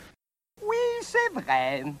C'est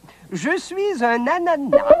vrai. Je suis un ananas.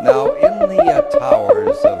 Now, in the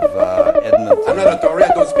towers of Edmonton... I'm not a Tory, I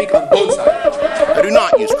don't speak on both sides. I do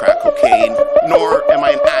not use crack cocaine, nor am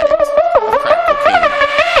I an addict of crack cocaine.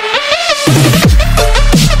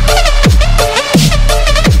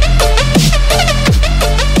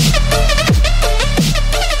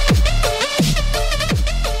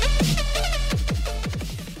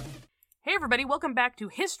 Hey everybody, welcome back to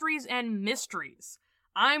Histories and Mysteries.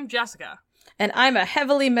 I'm Jessica. And I'm a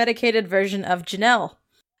heavily medicated version of Janelle.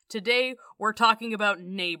 Today, we're talking about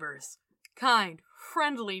neighbors. Kind,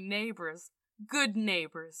 friendly neighbors. Good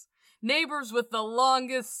neighbors. Neighbors with the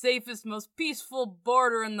longest, safest, most peaceful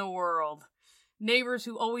border in the world. Neighbors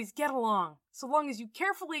who always get along, so long as you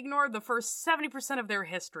carefully ignore the first 70% of their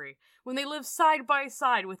history, when they live side by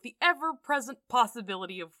side with the ever-present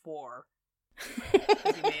possibility of war.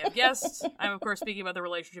 As you may have guessed, I'm of course speaking about the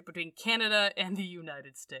relationship between Canada and the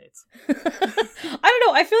United States. I don't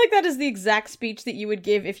know, I feel like that is the exact speech that you would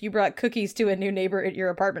give if you brought cookies to a new neighbor at your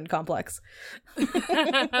apartment complex.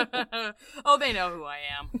 Oh, they know who I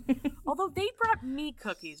am. Although they brought me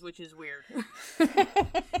cookies, which is weird.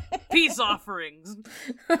 Peace offerings.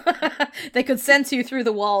 They could sense you through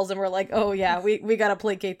the walls and were like, oh yeah, we gotta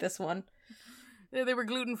placate this one. They were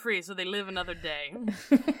gluten-free, so they live another day.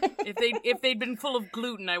 If they'd been full of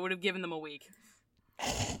gluten, I would have given them a week.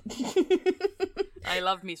 I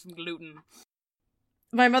love me some gluten.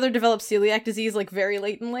 My mother developed celiac disease like very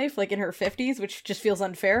late in life, like in her 50s, which just feels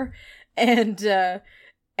unfair. And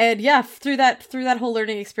yeah, through that whole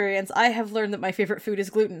learning experience, I have learned that my favorite food is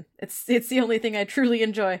gluten. It's the only thing I truly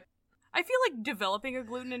enjoy. I feel like developing a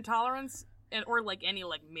gluten intolerance, or like any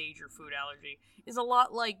like major food allergy, is a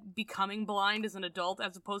lot like becoming blind as an adult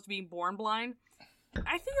as opposed to being born blind.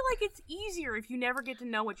 I feel like it's easier if you never get to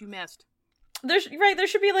know what you missed. There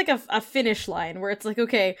should be like a finish line where it's like,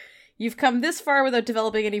 okay, you've come this far without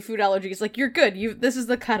developing any food allergies. Like, you're good. This is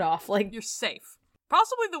the cutoff. Like, you're safe.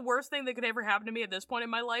 Possibly the worst thing that could ever happen to me at this point in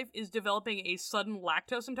my life is developing a sudden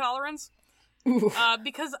lactose intolerance.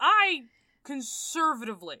 Because I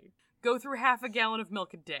conservatively go through half a gallon of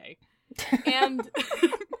milk a day. And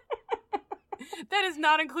that is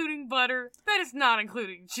not including butter, that is not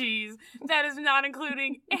including cheese, that is not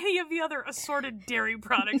including any of the other assorted dairy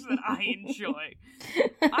products that I enjoy.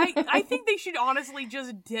 I think they should honestly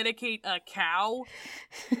just dedicate a cow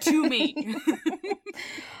to me.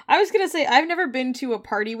 I was gonna say, I've never been to a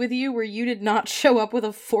party with you where you did not show up with a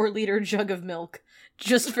 4-liter jug of milk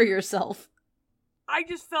just for yourself. I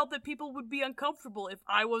just felt that people would be uncomfortable if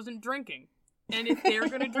I wasn't drinking. And if they're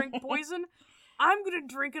gonna drink poison, I'm gonna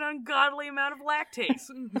drink an ungodly amount of lactase.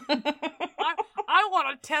 I want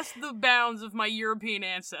to test the bounds of my European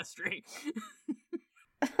ancestry.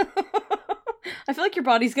 I feel like your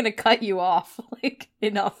body's gonna cut you off, like,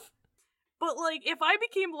 enough. But, like, if I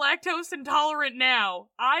became lactose intolerant now,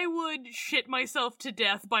 I would shit myself to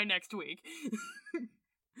death by next week.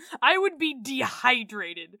 I would be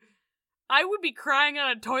dehydrated. I would be crying on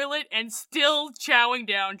a toilet and still chowing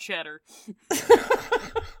down cheddar.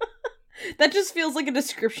 That just feels like a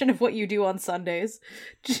description of what you do on Sundays.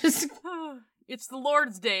 Just it's the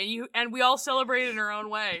Lord's Day, and we all celebrate in our own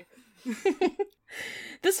way.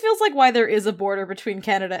 This feels like why there is a border between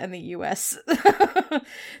Canada and the US.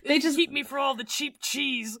 They just keep me for all the cheap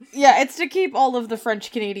cheese. Yeah, it's to keep all of the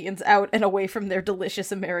French Canadians out and away from their delicious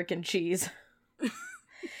American cheese.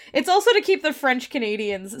 It's also to keep the French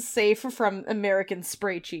Canadians safe from American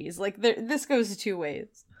spray cheese. Like, this goes two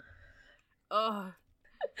ways. Ugh.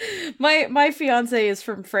 My fiance is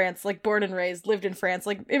from France, like, born and raised, lived in France,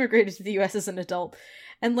 like, immigrated to the US as an adult.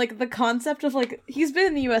 And, like, the concept of, like, he's been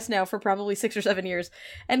in the US now for probably 6 or 7 years,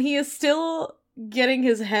 and he is still getting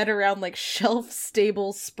his head around, like,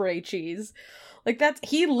 shelf-stable spray cheese. Like,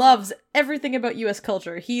 he loves everything about US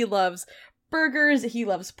culture. He loves burgers, he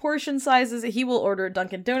loves portion sizes, he will order a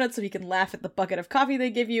Dunkin' Donuts so he can laugh at the bucket of coffee they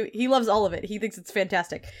give you. He loves all of it. He thinks it's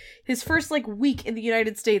fantastic. His first, like, week in the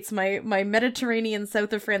United States, my Mediterranean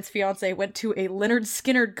south of France fiance went to a Leonard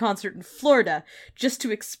Skinner concert in Florida just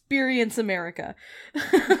to experience America.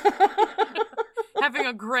 Having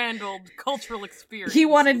a grand old cultural experience. He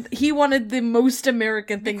wanted the most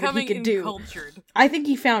American thing that he could do. Encultured. I think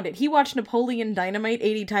he found it. He watched Napoleon Dynamite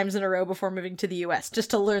 80 times in a row before moving to the US,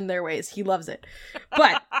 just to learn their ways. He loves it.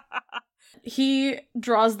 But he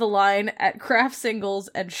draws the line at Kraft singles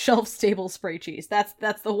and shelf-stable spray cheese.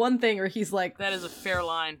 That's the one thing where he's like... That is a fair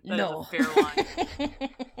line. That no. is a fair line.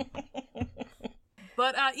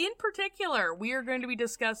 But in particular, we are going to be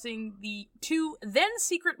discussing the 2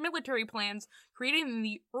 then-secret military plans created in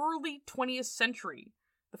the early 20th century.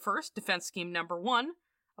 The first, Defense Scheme Number 1,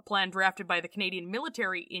 a plan drafted by the Canadian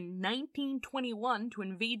military in 1921 to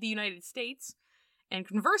invade the United States, and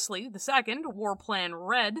conversely, the second, War Plan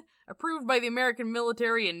Red, approved by the American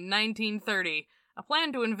military in 1930, a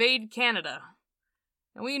plan to invade Canada.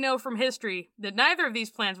 And we know from history that neither of these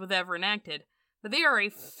plans was ever enacted, but they are a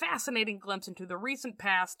fascinating glimpse into the recent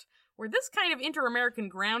past where this kind of inter-American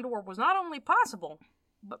ground war was not only possible,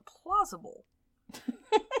 but plausible.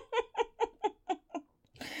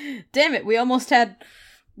 Damn it, we almost had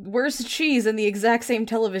Where's the Cheese in the exact same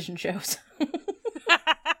television shows.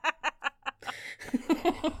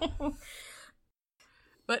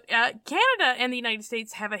 But Canada and the United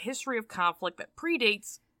States have a history of conflict that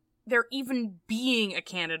predates there even being a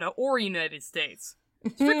Canada or United States.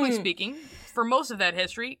 Strictly speaking, for most of that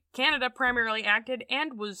history, Canada primarily acted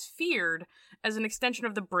and was feared as an extension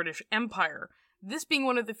of the British Empire, this being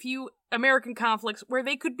one of the few American conflicts where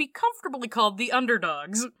they could be comfortably called the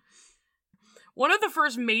underdogs. One of the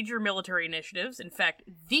first major military initiatives, in fact,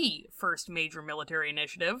 the first major military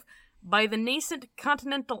initiative, by the nascent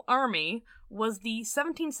Continental Army was the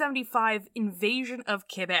 1775 invasion of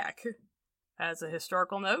Quebec. As a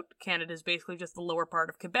historical note, Canada is basically just the lower part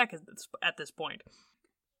of Quebec at this point.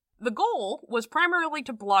 The goal was primarily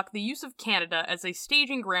to block the use of Canada as a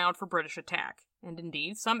staging ground for British attack, and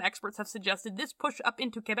indeed, some experts have suggested this push up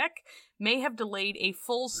into Quebec may have delayed a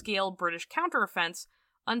full-scale British counteroffensive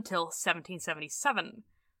until 1777.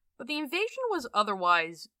 But the invasion was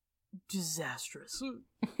otherwise disastrous.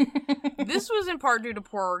 This was in part due to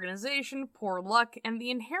poor organization, poor luck, and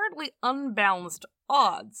the inherently unbalanced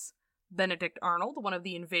odds. Benedict Arnold, one of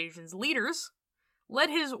the invasion's leaders, led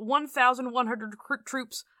his 1,100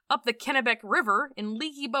 troops up the Kennebec River in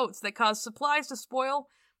leaky boats that caused supplies to spoil,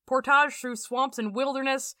 portage through swamps and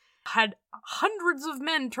wilderness, had hundreds of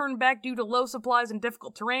men turned back due to low supplies and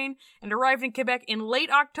difficult terrain, and arrived in Quebec in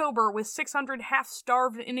late October with 600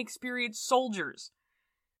 half-starved and inexperienced soldiers.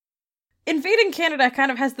 Invading Canada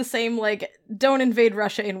kind of has the same, don't invade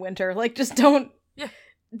Russia in winter. Just don't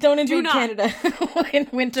invade Canada in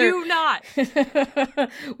winter. Do not!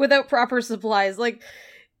 Without proper supplies.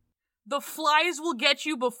 The flies will get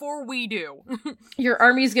you before we do. Your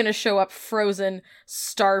army's gonna show up frozen,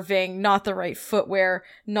 starving, not the right footwear,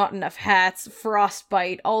 not enough hats,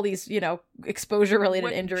 frostbite, all these,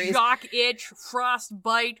 exposure-related injuries. Jock itch,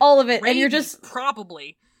 frostbite. All of it, rabies, and you're just...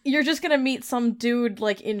 Probably. You're just gonna meet some dude,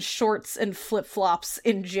 in shorts and flip-flops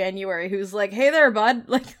in January who's like, hey there, bud.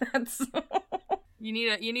 That's... You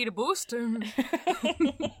need a boost?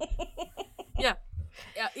 Yeah.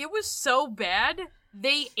 It was so bad,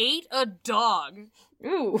 they ate a dog.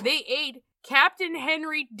 Ooh. They ate Captain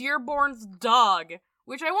Henry Dearborn's dog,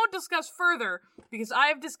 which I won't discuss further, because I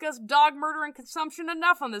have discussed dog murder and consumption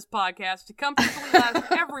enough on this podcast to comfortably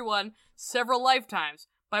last everyone several lifetimes,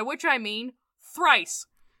 by which I mean thrice.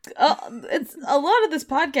 It's a lot of this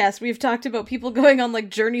podcast we've talked about people going on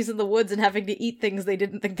journeys in the woods and having to eat things they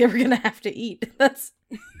didn't think they were gonna have to eat. That's...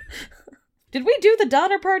 Did we do the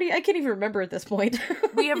Donner Party? I can't even remember at this point.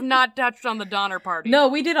 We have not touched on the Donner Party. No,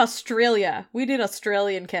 we did Australia. We did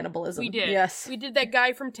Australian cannibalism. We did. Yes. We did that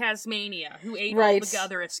guy from Tasmania who ate all the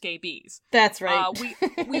other escapees. That's right.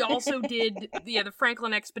 We also did the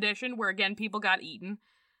Franklin expedition where, again, people got eaten.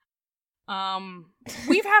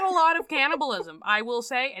 We've had a lot of cannibalism, I will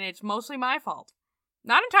say, and it's mostly my fault.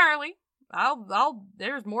 Not entirely.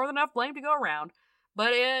 There's more than enough blame to go around.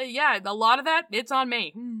 But, yeah, a lot of that, it's on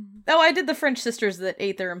me. Oh, I did the French sisters that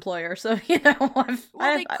ate their employer, so, they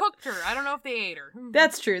cooked her. I don't know if they ate her.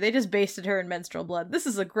 That's true. They just basted her in menstrual blood. This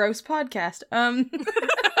is a gross podcast.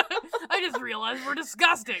 I just realized we're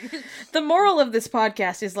disgusting. The moral of this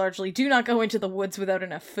podcast is largely do not go into the woods without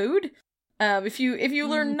enough food. If you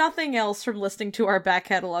learn nothing else from listening to our back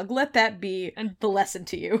catalog, let that be the lesson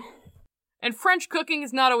to you. And French cooking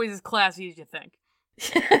is not always as classy as you think.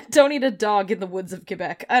 Don't eat a dog in the woods of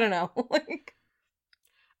Quebec. I don't know.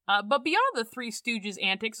 But beyond the Three Stooges'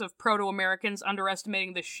 antics of proto-Americans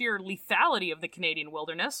underestimating the sheer lethality of the Canadian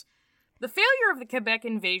wilderness, the failure of the Quebec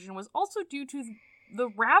invasion was also due to the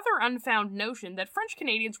rather unfound notion that French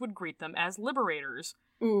Canadians would greet them as liberators.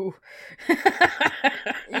 Ooh.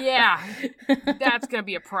 Yeah, that's gonna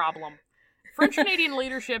be a problem. French Canadian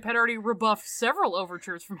leadership had already rebuffed several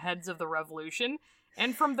overtures from heads of the revolution,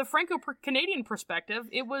 and from the Franco-Canadian perspective,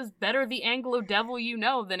 it was better the Anglo-devil you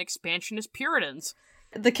know than expansionist Puritans.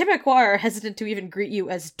 The Quebecois are hesitant to even greet you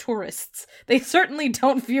as tourists. They certainly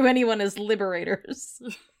don't view anyone as liberators.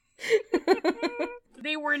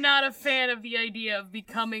 They were not a fan of the idea of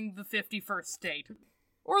becoming the 51st state.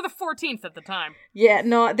 Or the 14th at the time. Yeah,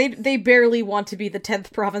 no, they barely want to be the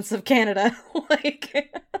 10th province of Canada.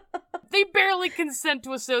 They barely consent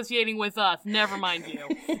to associating with us, never mind you.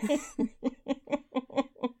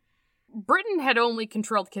 Britain had only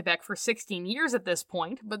controlled Quebec for 16 years at this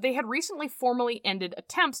point, but they had recently formally ended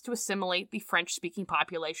attempts to assimilate the French-speaking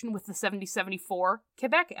population with the 1774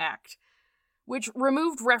 Quebec Act, which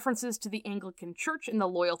removed references to the Anglican Church and the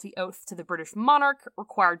loyalty oath to the British monarch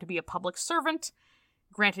required to be a public servant,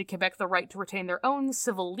 granted Quebec the right to retain their own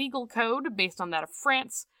civil legal code based on that of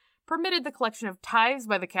France, permitted the collection of tithes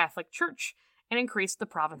by the Catholic Church, and increased the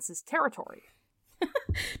province's territory.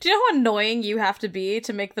 Do you know how annoying you have to be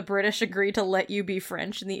to make the British agree to let you be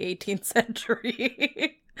French in the 18th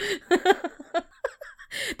century?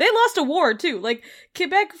 They lost a war, too. Like,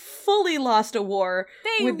 Quebec fully lost a war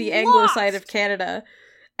with the Anglo side of Canada.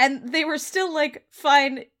 And they were still like,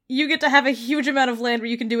 fine, you get to have a huge amount of land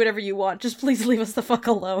where you can do whatever you want. Just please leave us the fuck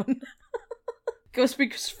alone. Go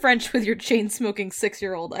speak French with your chain-smoking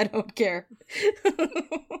 6-year-old. I don't care.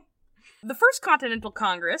 The First Continental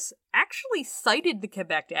Congress actually cited the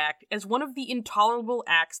Quebec Act as one of the intolerable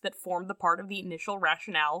acts that formed the part of the initial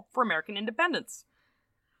rationale for American independence.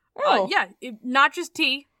 Oh. Not just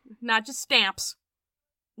tea, not just stamps.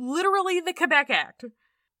 Literally the Quebec Act.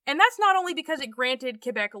 And that's not only because it granted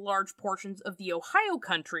Quebec large portions of the Ohio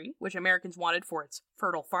country, which Americans wanted for its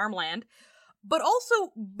fertile farmland, but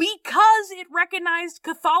also because it recognized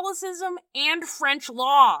Catholicism and French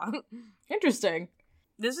law. Interesting.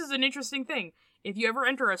 This is an interesting thing. If you ever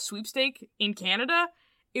enter a sweepstake in Canada,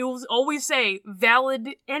 it will always say valid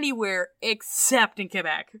anywhere except in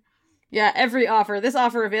Quebec. Yeah, every offer. This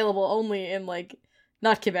offer available only in, like,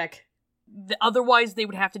 not Quebec. Otherwise, they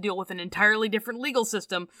would have to deal with an entirely different legal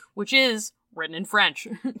system, which is written in French.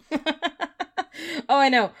 Oh, I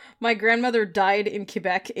know. My grandmother died in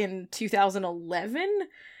Quebec in 2011,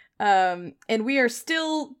 and we are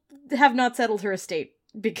still have not settled her estate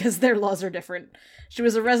because their laws are different. She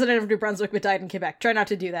was a resident of New Brunswick but died in Quebec. Try not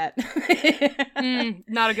to do that.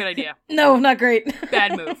 Not a good idea. No, not great.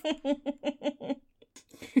 Bad move.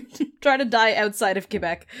 Try to die outside of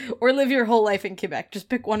Quebec, or live your whole life in Quebec. Just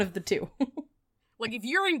pick one of the two. Like, if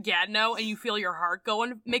you're in Gatineau and you feel your heart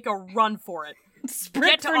going, make a run for it.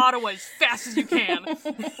 Sprint Get to Ottawa as fast as you can.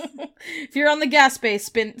 If you're on the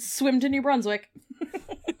Gaspé, swim to New Brunswick.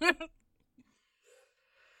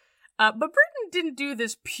 But Britain didn't do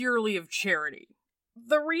this purely of charity.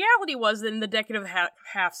 The reality was that in the decade of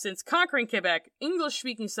half since conquering Quebec,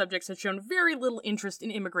 English-speaking subjects had shown very little interest in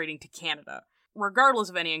immigrating to Canada, regardless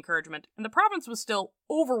of any encouragement, and the province was still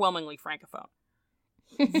overwhelmingly francophone.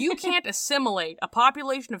 You can't assimilate a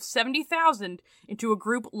population of 70,000 into a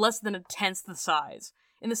group less than a tenth the size.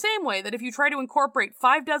 In the same way that if you try to incorporate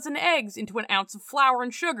 5 dozen eggs into an ounce of flour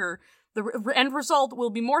and sugar, the end result will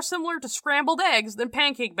be more similar to scrambled eggs than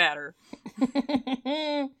pancake batter.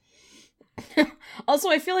 Also,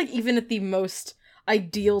 I feel like even at the most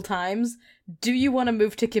ideal times, do you want to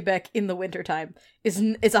move to Quebec in the wintertime?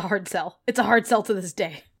 It's a hard sell. It's a hard sell to this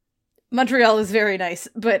day. Montreal is very nice,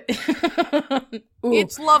 but...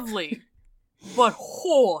 It's lovely. But,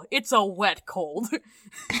 it's a wet cold.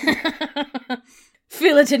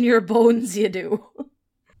 Feel it in your bones, you do.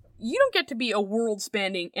 You don't get to be a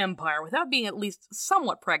world-spanning empire without being at least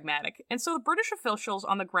somewhat pragmatic, and so the British officials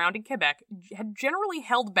on the ground in Quebec had generally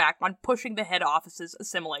held back on pushing the head office's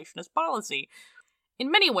assimilationist policy.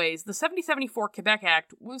 In many ways, the 1774 Quebec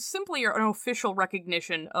Act was simply an official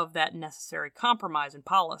recognition of that necessary compromise in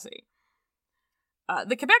policy.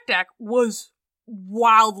 The Quebec Act was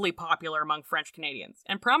wildly popular among French Canadians,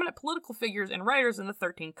 and prominent political figures and writers in the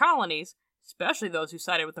 13 colonies, especially those who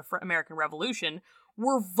sided with the American Revolution,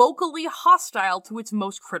 were vocally hostile to its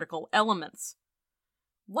most critical elements.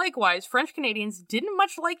 Likewise, French Canadians didn't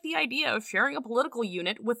much like the idea of sharing a political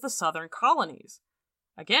unit with the southern colonies.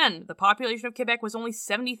 Again, the population of Quebec was only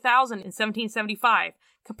 70,000 in 1775,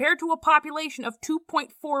 compared to a population of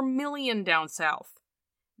 2.4 million down south.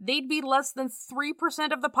 They'd be less than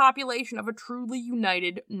 3% of the population of a truly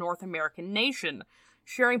united North American nation,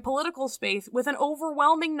 sharing political space with an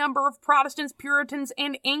overwhelming number of Protestants, Puritans,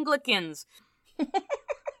 and Anglicans.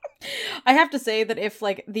 I have to say that if,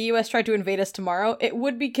 like, the US tried to invade us tomorrow, it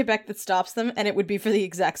would be Quebec that stops them, and it would be for the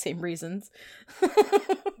exact same reasons.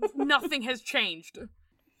 Nothing has changed.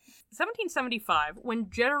 1775, when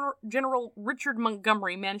General Richard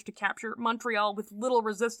Montgomery managed to capture Montreal with little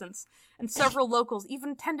resistance, and several locals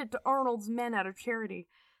even tended to Arnold's men out of charity,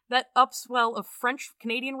 that upswell of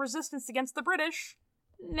French-Canadian resistance against the British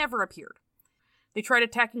never appeared. They tried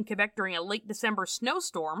attacking Quebec during a late December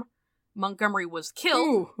snowstorm. Montgomery was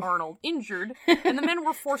killed, Arnold injured, and the men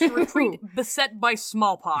were forced to retreat, beset by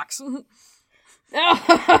smallpox.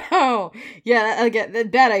 Oh, yeah, again,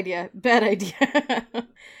 bad idea.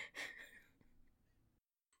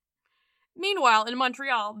 Meanwhile, in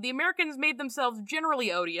Montreal, the Americans made themselves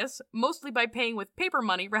generally odious, mostly by paying with paper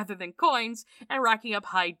money rather than coins, and racking up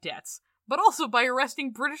high debts, but also by arresting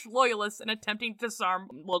British loyalists and attempting to disarm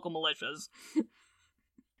local militias.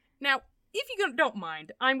 Now, if you don't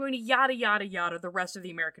mind, I'm going to yada yada yada the rest of the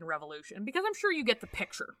American Revolution, because I'm sure you get the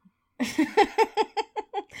picture.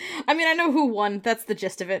 I mean, I know who won. That's the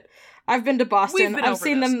gist of it. I've been to Boston.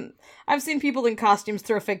 I've seen people in costumes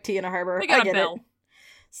throw fig tea in a harbor. They got I get a bill. it.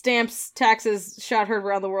 Stamps, taxes, shot heard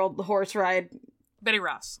around the world, the horse ride. Betty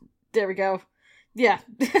Ross. There we go. Yeah.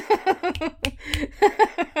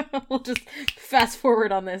 We'll just fast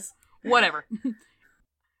forward on this. Whatever.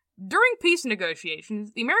 During peace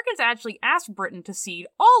negotiations, the Americans actually asked Britain to cede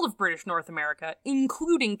all of British North America,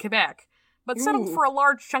 including Quebec, but settled for a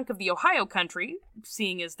large chunk of the Ohio country,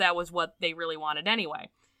 seeing as that was what they really wanted anyway.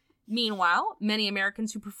 Meanwhile, many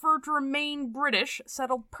Americans who preferred to remain British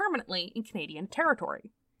settled permanently in Canadian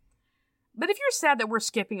territory. But if you're sad that we're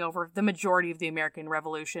skipping over the majority of the American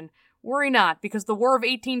Revolution, worry not, because the War of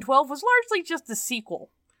 1812 was largely just a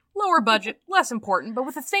sequel. Lower budget, less important, but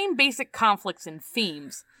with the same basic conflicts and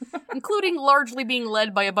themes, including largely being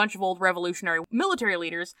led by a bunch of old revolutionary military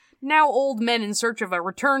leaders, now old men in search of a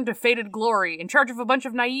return to faded glory, in charge of a bunch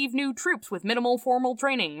of naive new troops with minimal formal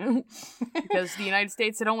training. Because the United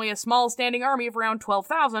States had only a small standing army of around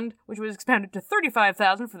 12,000, which was expanded to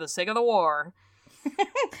 35,000 for the sake of the war.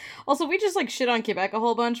 Also, we just, shit on Quebec a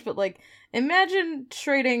whole bunch, but, imagine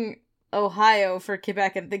trading Ohio for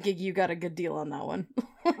Quebec and thinking you got a good deal on that one.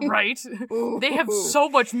 Right? They have so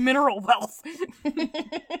much mineral wealth.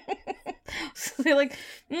 They're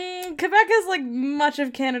Quebec has, much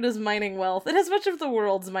of Canada's mining wealth. It has much of the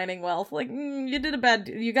world's mining wealth. You did a bad...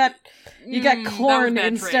 You got corn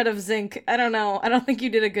instead of zinc. I don't know. I don't think you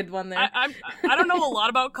did a good one there. I don't know a lot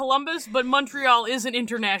about Columbus, but Montreal is an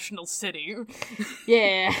international city.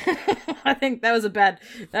 Yeah. I think that was a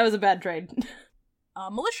bad trade.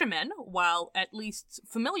 Militiamen, while at least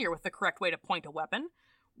familiar with the correct way to point a weapon,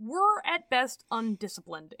 were at best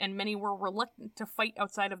undisciplined, and many were reluctant to fight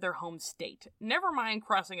outside of their home state, never mind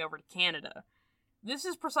crossing over to Canada. This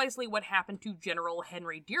is precisely what happened to General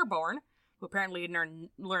Henry Dearborn, who apparently had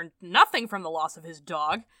learned nothing from the loss of his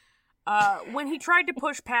dog, when he tried to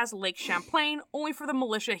push past Lake Champlain, only for the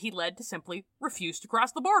militia he led to simply refuse to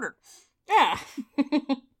cross the border. Yeah.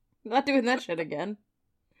 Not doing that shit again.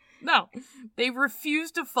 No, they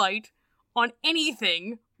refused to fight on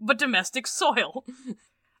anything but domestic soil.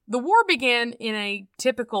 The war began in a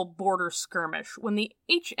typical border skirmish when the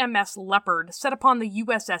HMS Leopard set upon the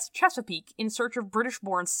USS Chesapeake in search of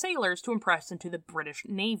British-born sailors to impress into the British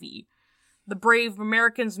Navy. The brave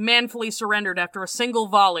Americans manfully surrendered after a single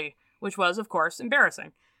volley, which was, of course,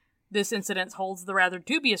 embarrassing. This incident holds the rather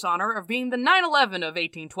dubious honor of being the 9/11 of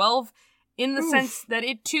 1812, in the sense that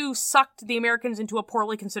it too sucked the Americans into a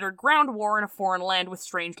poorly considered ground war in a foreign land with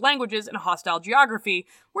strange languages and a hostile geography,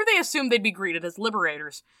 where they assumed they'd be greeted as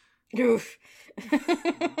liberators. Oof.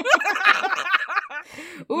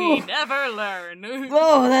 We never learn.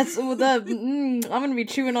 Oh, that's I'm gonna be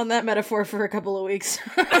chewing on that metaphor for a couple of weeks.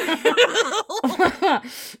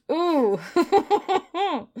 Ooh.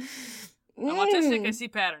 I'm autistic, I see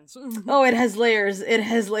patterns. Oh, it has layers. It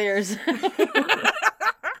has layers.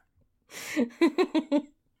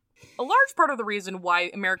 A large part of the reason why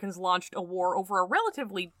Americans launched a war over a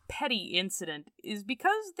relatively petty incident is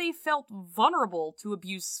because they felt vulnerable to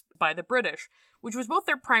abuse by the British, which was both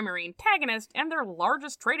their primary antagonist and their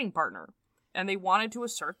largest trading partner. And they wanted to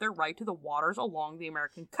assert their right to the waters along the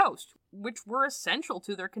American coast, which were essential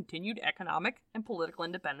to their continued economic and political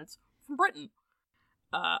independence from Britain.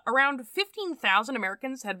 Around 15,000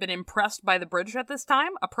 Americans had been impressed by the British at this time,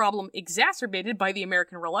 a problem exacerbated by the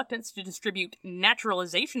American reluctance to distribute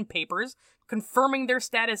naturalization papers confirming their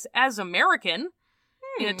status as American,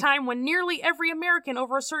 in a time when nearly every American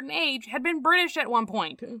over a certain age had been British at one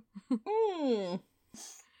point.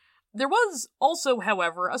 There was also,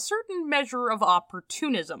 however, a certain measure of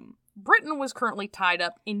opportunism. Britain was currently tied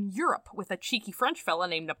up in Europe with a cheeky French fella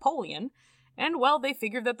named Napoleon, and, well, they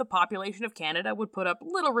figured that the population of Canada would put up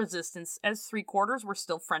little resistance, as 3/4 were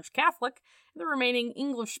still French Catholic, and the remaining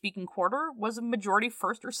English-speaking quarter was a majority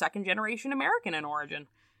first- or second-generation American in origin.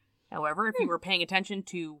 However, if you were paying attention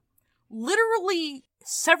to literally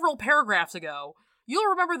several paragraphs ago, you'll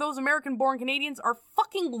remember those American-born Canadians are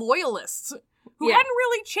fucking loyalists, who hadn't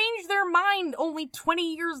really changed their mind only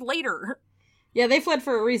 20 years later. Yeah, they fled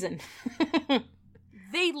for a reason.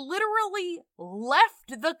 They literally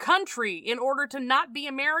left the country in order to not be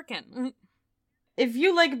American. If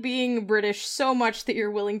you like being British so much that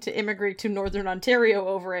you're willing to immigrate to Northern Ontario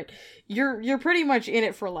over it, you're pretty much in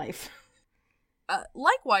it for life.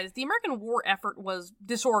 Likewise, the American war effort was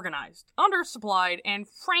disorganized, undersupplied, and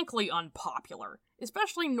frankly unpopular,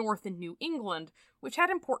 especially north in New England, which had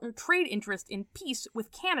important trade interest in peace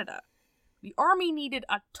with Canada. The army needed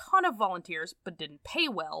a ton of volunteers, but didn't pay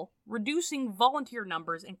well, reducing volunteer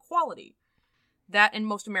numbers and quality. That and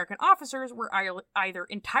most American officers were either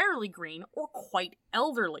entirely green or quite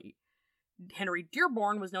elderly. Henry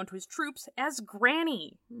Dearborn was known to his troops as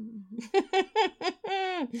Granny.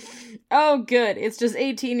 Oh, good. It's just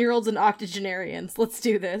 18-year-olds and octogenarians. Let's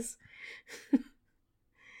do this.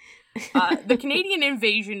 The Canadian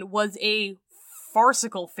invasion was a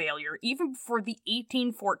farcical failure, even before the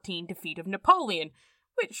 1814 defeat of Napoleon,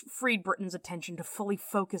 which freed Britain's attention to fully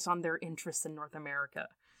focus on their interests in North America.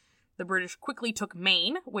 The British quickly took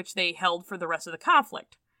Maine, which they held for the rest of the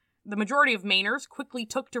conflict. The majority of Mainers quickly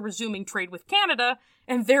took to resuming trade with Canada,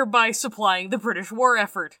 and thereby supplying the British war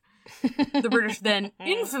effort. The British then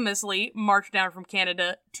infamously marched down from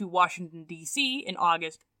Canada to Washington, D.C. in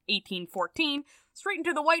August 1814, straight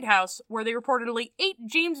into the White House, where they reportedly ate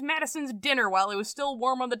James Madison's dinner while it was still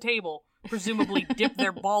warm on the table, presumably dipped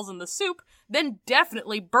their balls in the soup, then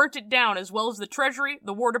definitely burnt it down, as well as the Treasury,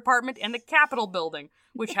 the War Department, and the Capitol building,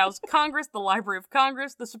 which housed Congress, the Library of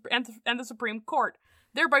Congress, and the Supreme Court,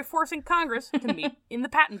 thereby forcing Congress to meet in the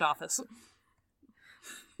Patent Office.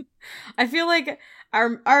 I feel like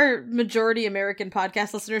our majority American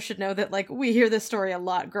podcast listeners should know that, like, we hear this story a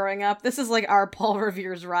lot growing up. This is like our Paul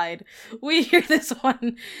Revere's ride. We hear this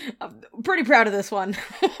one. I'm pretty proud of this one.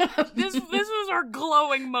 This was our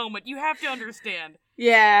glowing moment. You have to understand.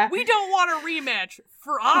 Yeah. We don't want a rematch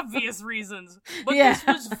for obvious reasons, but Yeah. this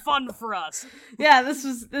was fun for us. Yeah,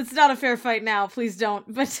 it's not a fair fight now. Please don't.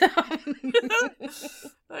 But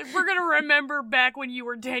We're gonna remember back when you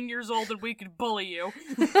were 10 years old and we could bully you.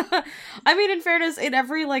 I mean, in fairness, in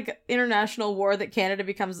every, like, international war that Canada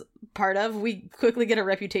becomes part of, we quickly get a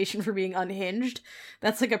reputation for being unhinged.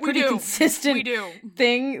 That's, like, a pretty consistent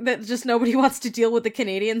thing that just nobody wants to deal with the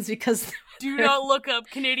Canadians because... Do not look up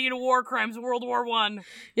Canadian war crimes World War I.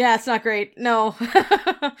 Yeah, it's not great. No.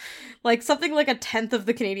 Like, something like 1/10 of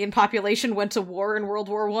the Canadian population went to war in World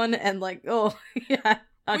War I, and, like, oh, yeah.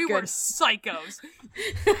 We good. were psychos.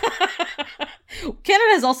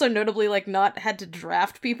 Canada has also notably, like, not had to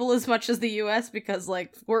draft people as much as the US because,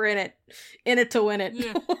 like, we're in it to win it.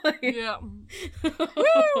 Yeah. Yeah.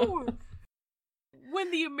 Woo! When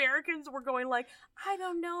the Americans were going like, I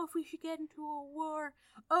don't know if we should get into a war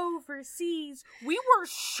overseas, we were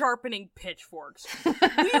sharpening pitchforks.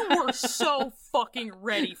 We were so fucking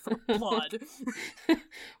ready for blood.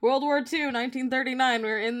 World War II, 1939, we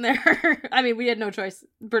were in there. I mean, we had no choice.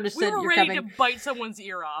 British said, We were you're ready coming. to bite someone's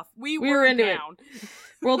ear off. We We were were into down.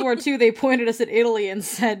 World War II, they pointed us at Italy and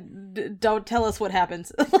said, don't tell us what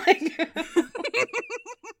happens.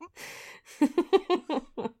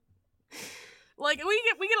 Like,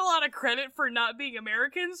 we get a lot of credit for not being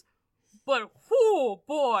Americans, but whoo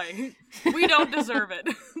boy, we don't deserve it.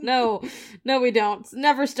 No, we don't.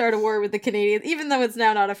 Never start a war with the Canadians, even though it's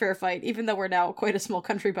now not a fair fight, even though we're now quite a small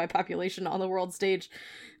country by population on the world stage.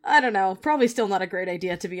 I don't know, probably still not a great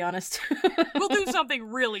idea, to be honest. We'll do something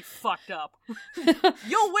really fucked up.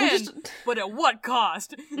 You'll win, but at what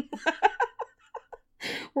cost?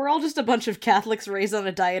 We're all just a bunch of Catholics raised on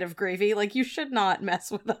a diet of gravy. Like, you should not mess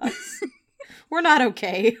with us. We're not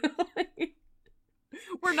okay.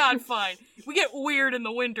 We're not fine. We get weird in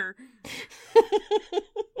the winter.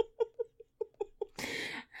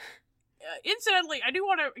 Incidentally, I do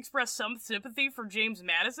want to express some sympathy for James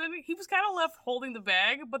Madison. He was kind of left holding the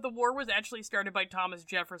bag, but the war was actually started by Thomas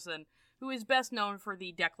Jefferson, who is best known for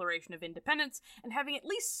the Declaration of Independence and having at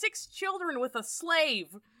least 6 children with a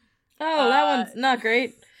slave. Oh, that one's not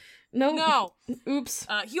great. No. Oops.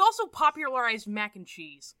 He also popularized mac and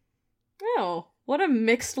cheese. Oh, what a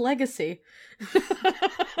mixed legacy.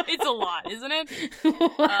 It's a lot, isn't it?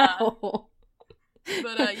 Wow.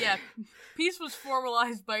 But yeah, peace was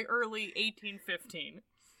formalized by early 1815.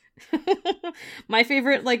 My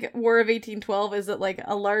favorite, like, War of 1812 is that, like,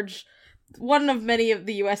 one of many of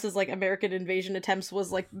the US's, like, American invasion attempts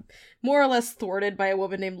was, like, more or less thwarted by a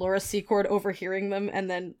woman named Laura Secord overhearing them, and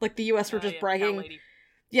then, like, the US were just bragging.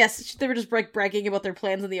 Yes, they were just bragging about their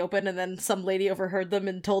plans in the open, and then some lady overheard them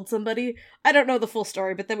and told somebody. I don't know the full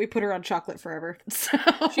story, but then we put her on chocolate forever. So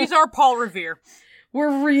she's our Paul Revere.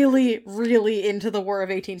 We're really, really into the War of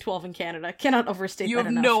 1812 in Canada. Cannot overstate that enough.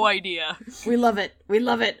 You have no idea. We love it. We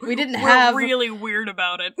love it. We're really weird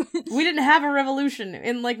about it. We didn't have a revolution.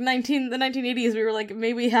 In, like, the 1980s, we were like,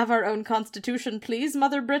 may we have our own constitution, please,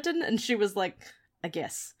 Mother Britain? And she was like, I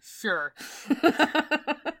guess. Sure.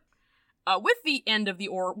 With the end of the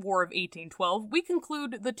War of 1812, we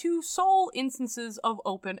conclude the two sole instances of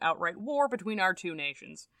open, outright war between our two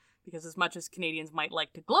nations. Because as much as Canadians might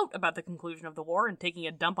like to gloat about the conclusion of the war and taking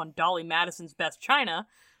a dump on Dolly Madison's best china,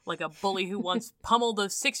 like a bully who once pummeled a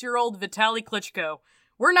 6-year-old Vitaly Klitschko,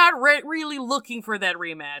 we're not really looking for that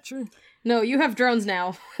rematch. No, you have drones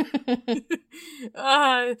now.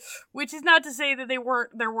 Which is not to say that there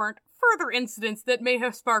weren't further incidents that may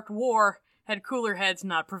have sparked war had cooler heads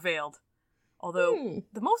not prevailed. Although,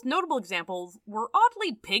 the most notable examples were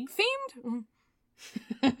oddly pig-themed.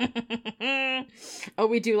 Oh,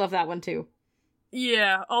 we do love that one too.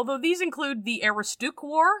 Yeah, although these include the Aroostook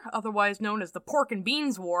War, otherwise known as the Pork and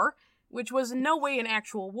Beans War, which was in no way an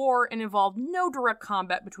actual war and involved no direct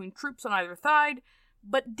combat between troops on either side,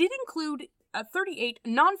 but did include 38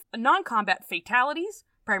 non-combat fatalities,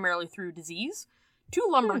 primarily through disease, 2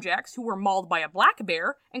 lumberjacks who were mauled by a black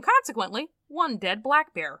bear, and consequently, 1 dead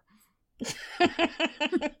black bear.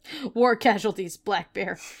 War casualties, black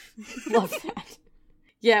bear. Love that.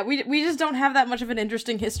 Yeah, we just don't have that much of an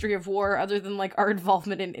interesting history of war other than, like, our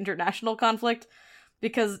involvement in international conflict,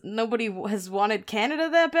 because nobody has wanted Canada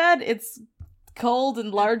that bad. It's cold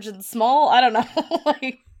and large and small. I don't know.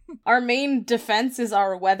 Like, our main defense is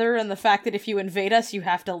our weather and the fact that if you invade us, you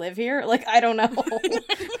have to live here. Like, I don't know.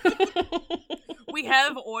 We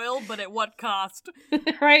have oil, but at what cost?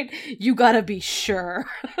 Right? You gotta be sure.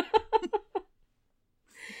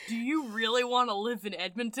 Do you really want to live in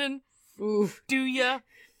Edmonton? Oof. Do ya?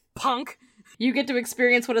 Punk? You get to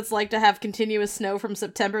experience what it's like to have continuous snow from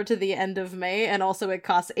September to the end of May, and also it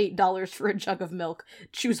costs $8 for a jug of milk.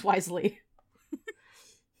 Choose wisely.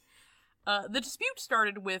 The dispute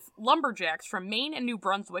started with lumberjacks from Maine and New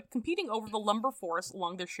Brunswick competing over the lumber forests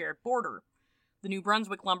along their shared border. The New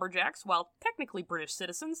Brunswick lumberjacks, while technically British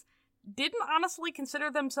citizens, didn't honestly consider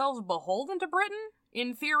themselves beholden to Britain,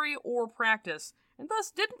 in theory or practice, and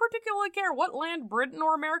thus didn't particularly care what land Britain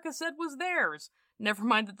or America said was theirs. Never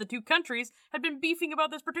mind that the two countries had been beefing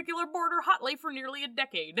about this particular border hotly for nearly a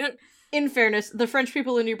decade. In fairness, the French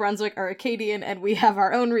people in New Brunswick are Acadian, and we have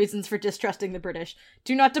our own reasons for distrusting the British.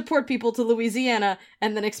 Do not deport people to Louisiana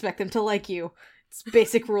and then expect them to like you. It's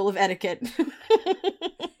basic rule of etiquette.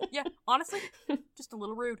 Yeah, honestly, just a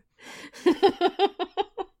little rude.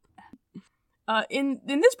 In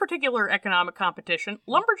this particular economic competition,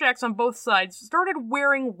 lumberjacks on both sides started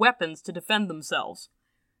wearing weapons to defend themselves.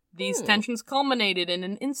 These tensions culminated in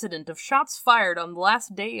an incident of shots fired on the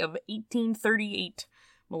last day of 1838.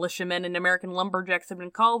 Militiamen and American lumberjacks had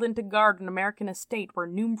been called in to guard an American estate where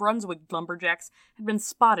New Brunswick lumberjacks had been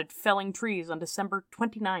spotted felling trees on December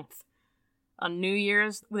 29th. On New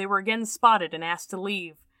Year's, they were again spotted and asked to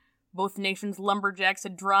leave. Both nations' lumberjacks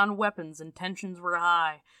had drawn weapons and tensions were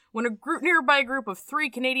high, when a nearby group of 3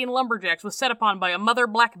 Canadian lumberjacks was set upon by a mother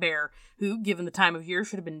black bear, who, given the time of year,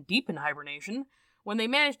 should have been deep in hibernation. When they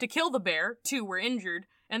managed to kill the bear, 2 were injured,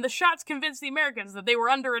 and the shots convinced the Americans that they were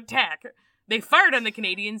under attack. They fired on the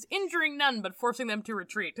Canadians, injuring none but forcing them to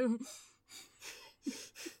retreat.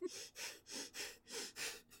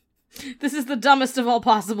 This is the dumbest of all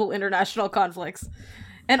possible international conflicts.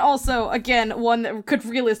 And also, again, one that could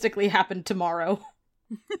realistically happen tomorrow.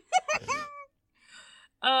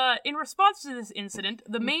 In response to this incident,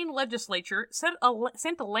 the Maine legislature sent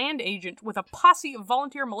a land agent with a posse of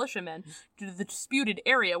volunteer militiamen to the disputed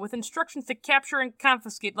area with instructions to capture and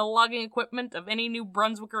confiscate the logging equipment of any New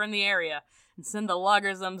Brunswicker in the area, and send the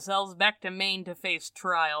loggers themselves back to Maine to face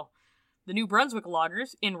trial. The New Brunswick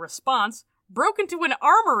loggers, in response, broke into an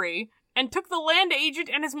armory and took the land agent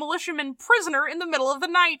and his militiamen prisoner in the middle of the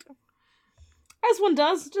night. As one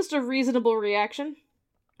does, just a reasonable reaction.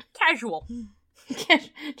 Casual.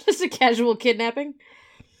 Just a casual kidnapping.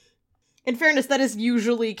 In fairness, that is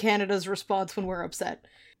usually Canada's response when we're upset.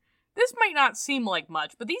 This might not seem like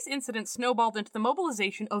much, but these incidents snowballed into the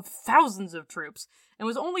mobilization of thousands of troops, and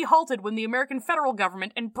was only halted when the American federal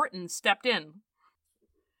government and Britain stepped in.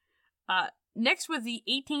 Next was the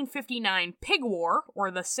 1859 Pig War,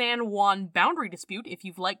 or the San Juan Boundary Dispute, if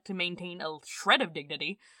you'd like to maintain a shred of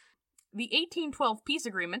dignity. The 1812 peace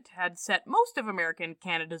agreement had set most of American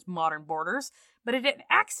Canada's modern borders, but it had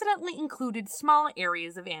accidentally included small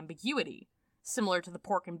areas of ambiguity. Similar to the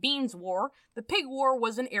Pork and Beans War, the Pig War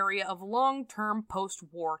was an area of long-term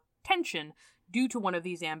post-war tension due to one of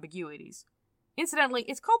these ambiguities. Incidentally,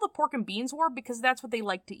 it's called the Pork and Beans War because that's what they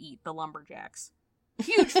like to eat, the lumberjacks.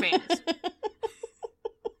 Huge fans.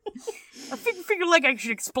 I figured like I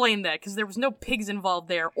should explain that, because there was no pigs involved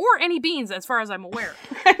there, or any beans, as far as I'm aware.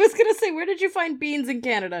 I was gonna say, where did you find beans in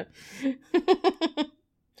Canada?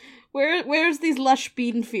 Where's these lush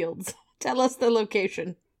bean fields? Tell us the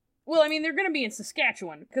location. Well, I mean, they're gonna be in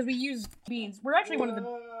Saskatchewan, because we use beans. We're actually one of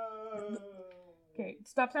the... Okay,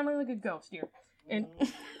 stop sounding like a ghost here. And...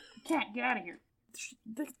 Cat, get out of here.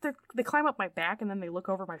 They climb up my back, and then they look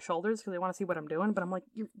over my shoulders, because they want to see what I'm doing, but I'm like,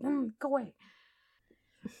 go away.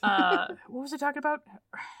 What was I talking about?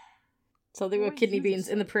 Something about kidney beans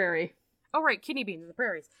in the prairie. Oh, right, kidney beans in the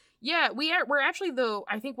prairies. Yeah, we're actually, though,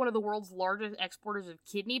 I think one of the world's largest exporters of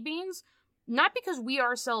kidney beans. Not because we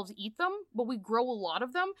ourselves eat them, but we grow a lot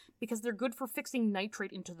of them because they're good for fixing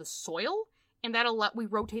nitrate into the soil, and we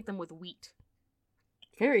rotate them with wheat.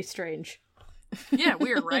 Very strange. Yeah,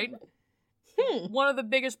 weird, right? One of the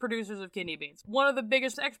biggest producers of kidney beans. One of the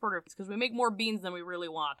biggest exporters, because we make more beans than we really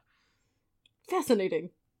want. Fascinating.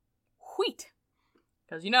 Wheat.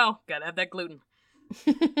 Because, gotta have that gluten.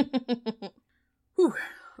 Whew.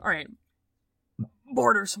 Alright.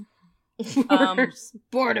 Borders.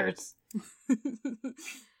 Borders.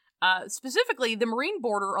 Specifically, the marine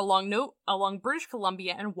border along British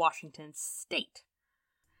Columbia and Washington State.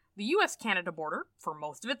 The U.S.-Canada border, for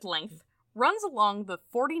most of its length, runs along the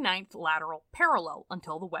 49th lateral parallel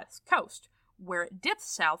until the west coast, where it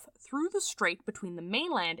dips south through the strait between the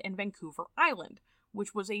mainland and Vancouver Island,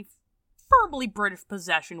 which was a firmly British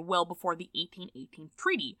possession well before the 1818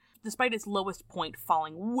 treaty, despite its lowest point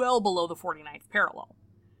falling well below the 49th parallel.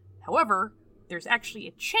 However, there's actually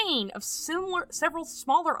a chain of several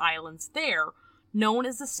smaller islands there, known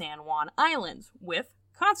as the San Juan Islands, with,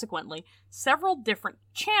 consequently, several different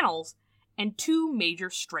channels and 2 major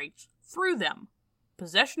straits through them,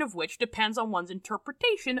 possession of which depends on one's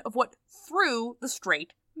interpretation of what through the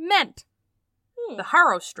strait meant. The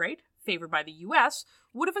Haro Strait, favored by the U.S.,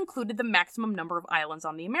 would have included the maximum number of islands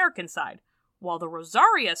on the American side, while the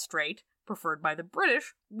Rosaria Strait, preferred by the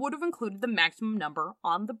British, would have included the maximum number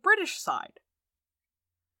on the British side.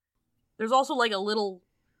 There's also like a little,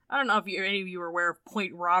 I don't know if any of you are aware of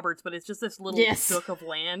Point Roberts, but it's just this little chunk of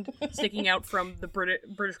land sticking out from the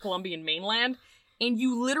British Columbian mainland, and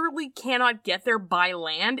you literally cannot get there by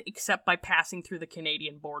land except by passing through the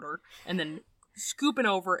Canadian border and then scooping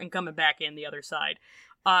over and coming back in the other side.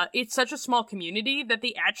 It's such a small community that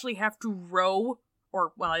they actually have to row,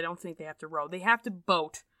 I don't think they have to row, they have to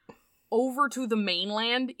boat over to the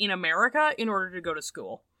mainland in America in order to go to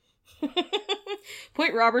school.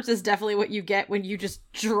 Point Roberts is definitely what you get when you just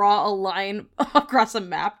draw a line across a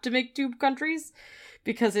map to make 2 countries,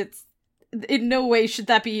 because it's in no way should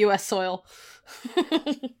that be U.S. soil.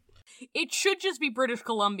 It should just be British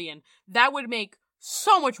Columbian. That would make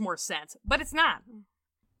so much more sense, but it's not.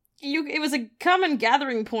 It was a common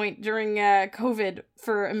gathering point during COVID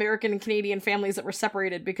for American and Canadian families that were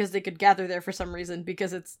separated because they could gather there for some reason,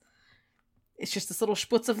 because it's just this little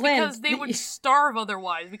sputz of land. Because they would starve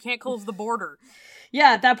otherwise. We can't close the border.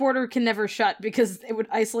 Yeah, that border can never shut because it would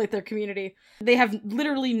isolate their community. They have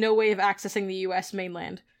literally no way of accessing the U.S.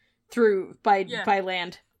 mainland by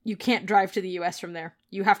land. You can't drive to the U.S. from there.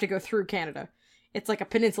 You have to go through Canada. It's like a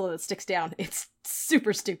peninsula that sticks down. It's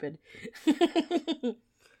super stupid.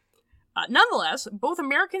 Nonetheless, both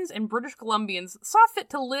Americans and British Columbians saw fit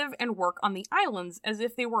to live and work on the islands as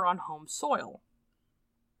if they were on home soil.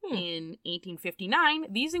 In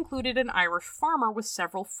 1859, these included an Irish farmer with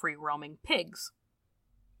several free-roaming pigs.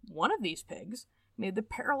 One of these pigs made the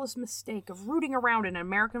perilous mistake of rooting around in an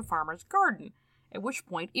American farmer's garden, at which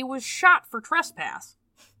point it was shot for trespass.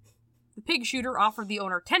 The pig shooter offered the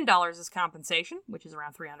owner $10 as compensation, which is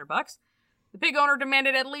around $300. The pig owner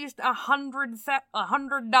demanded at least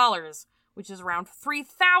 $100, which is around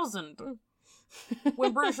 $3,000.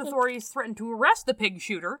 When British authorities threatened to arrest the pig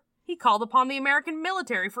shooter, he called upon the American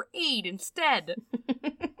military for aid instead.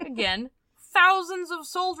 Again, thousands of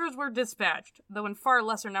soldiers were dispatched, though in far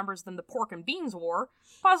lesser numbers than the Pork and Beans War,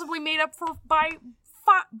 possibly made up for by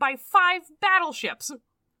 5 battleships.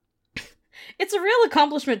 It's a real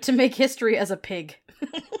accomplishment to make history as a pig.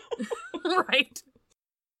 Right.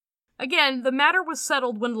 Again, the matter was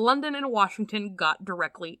settled when London and Washington got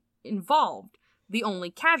directly involved, the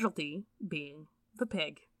only casualty being the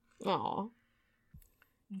pig. Aww.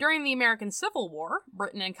 During the American Civil War,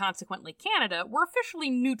 Britain and consequently Canada were officially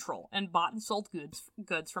neutral and bought and sold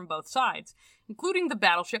goods from both sides, including the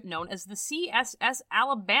battleship known as the CSS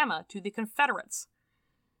Alabama to the Confederates.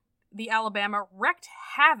 The Alabama wreaked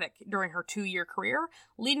havoc during her 2-year career,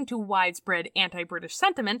 leading to widespread anti-British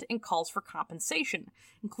sentiment and calls for compensation,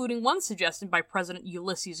 including one suggested by President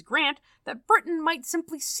Ulysses Grant that Britain might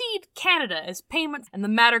simply cede Canada as payment, and the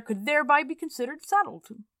matter could thereby be considered settled.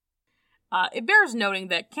 It bears noting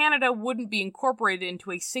that Canada wouldn't be incorporated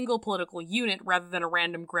into a single political unit rather than a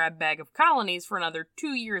random grab bag of colonies for another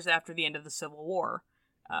 2 years after the end of the Civil War,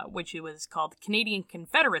 which it was called Canadian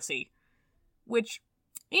Confederacy, which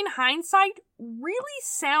in hindsight, really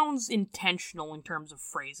sounds intentional in terms of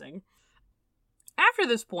phrasing. After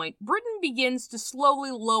this point, Britain begins to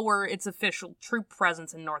slowly lower its official troop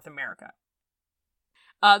presence in North America.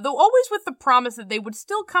 Though always with the promise that they would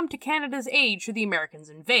still come to Canada's aid should the Americans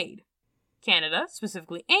invade. Canada,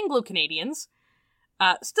 specifically Anglo-Canadians,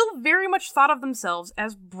 still very much thought of themselves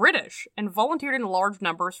as British and volunteered in large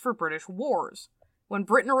numbers for British wars. When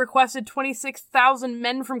Britain requested 26,000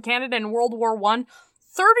 men from Canada in World War I,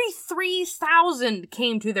 33,000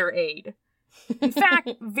 came to their aid. In fact,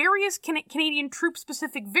 various Canadian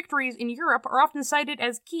troop-specific victories in Europe are often cited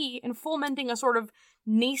as key in fomenting a sort of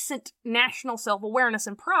nascent national self-awareness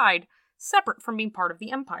and pride, separate from being part of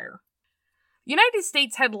the Empire. The United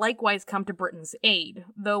States had likewise come to Britain's aid,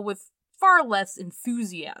 though with far less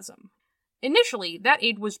enthusiasm. Initially, that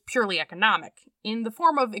aid was purely economic, in the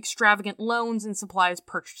form of extravagant loans and supplies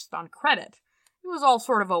purchased on credit. It was all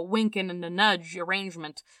sort of a wink and a nudge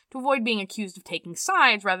arrangement to avoid being accused of taking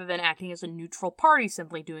sides rather than acting as a neutral party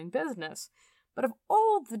simply doing business. But of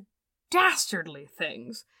all the dastardly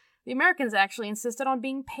things, the Americans actually insisted on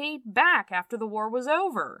being paid back after the war was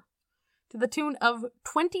over, to the tune of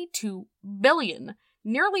 $22 billion,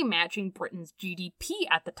 nearly matching Britain's GDP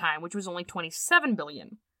at the time, which was only $27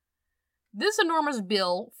 billion. This enormous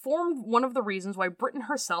bill formed one of the reasons why Britain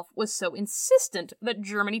herself was so insistent that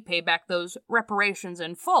Germany pay back those reparations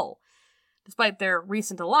in full. Despite their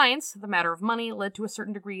recent alliance, the matter of money led to a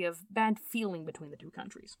certain degree of bad feeling between the two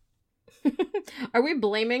countries. Are we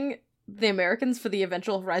blaming the Americans for the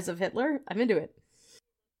eventual rise of Hitler? I'm into it.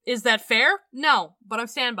 Is that fair? No, but I'm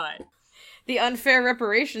stand by it. The unfair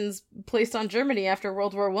reparations placed on Germany after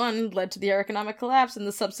World War I led to their economic collapse and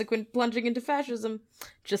the subsequent plunging into fascism.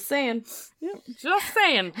 Just saying. Yeah, just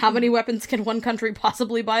saying. How many weapons can one country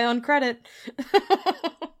possibly buy on credit?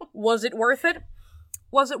 Was it worth it?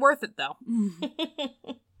 Was it worth it, though?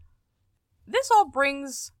 This all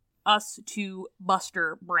brings us to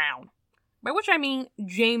Buster Brown, by which I mean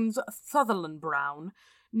James Sutherland Brown,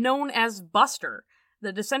 known as Buster,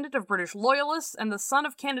 the descendant of British loyalists and the son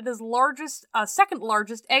of Canada's second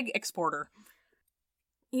largest egg exporter.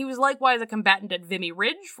 He was likewise a combatant at Vimy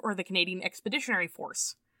Ridge, or the Canadian Expeditionary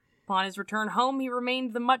Force. Upon his return home, he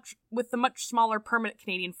remained with the much smaller permanent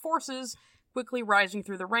Canadian forces, quickly rising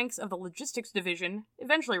through the ranks of the Logistics Division,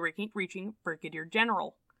 eventually reaching Brigadier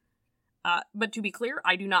General. But to be clear,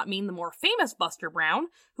 I do not mean the more famous Buster Brown,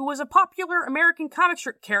 who was a popular American comic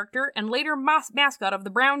strip character and later mascot of the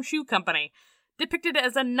Brown Shoe Company, depicted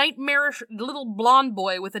as a nightmarish little blonde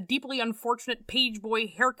boy with a deeply unfortunate page boy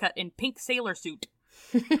haircut and pink sailor suit.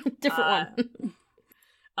 Different one.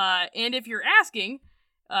 And if you're asking,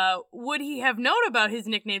 would he have known about his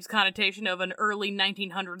nickname's connotation of an early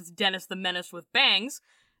 1900s Dennis the Menace with bangs?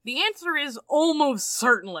 The answer is almost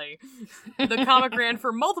certainly. The comic ran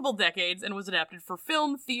for multiple decades and was adapted for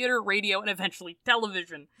film, theater, radio, and eventually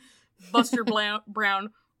television. Buster Brown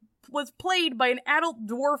was played by an adult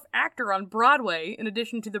dwarf actor on Broadway, in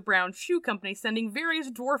addition to the Brown Shoe Company sending various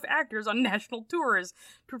dwarf actors on national tours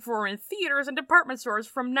to perform in theaters and department stores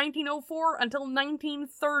from 1904 until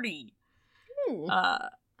 1930.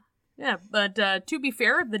 But to be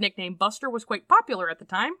fair, the nickname Buster was quite popular at the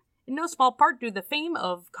time, in no small part due to the fame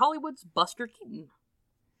of Hollywood's Buster Keaton.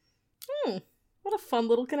 What a fun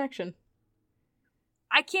little connection.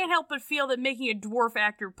 I can't help but feel that making a dwarf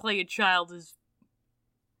actor play a child is...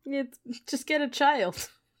 Just get a child.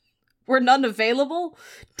 Were none available?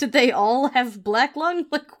 Did they all have black lung?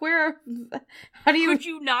 Like, where? How do you... Could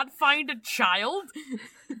you not find a child?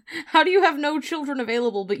 How do you have no children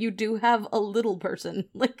available, but you do have a little person?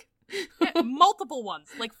 Like... Yeah, multiple ones,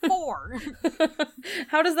 like 4.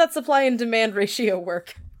 How does that supply and demand ratio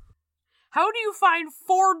work? How do you find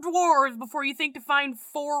 4 dwarves before you think to find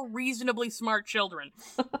 4 reasonably smart children?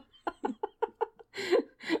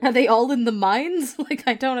 Are they all in the mines? Like,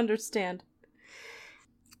 I don't understand.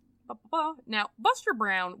 Now, Buster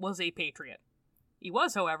Brown was a patriot. He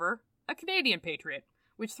was, however, a Canadian patriot,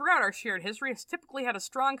 which throughout our shared history has typically had a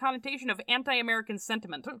strong connotation of anti-American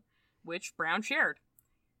sentiment, which Brown shared.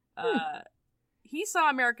 He saw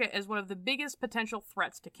America as one of the biggest potential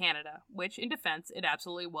threats to Canada, which, in defense, it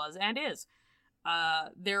absolutely was and is.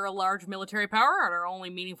 They're a large military power on our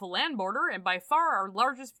only meaningful land border, and by far our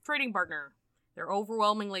largest trading partner. They're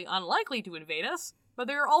overwhelmingly unlikely to invade us, but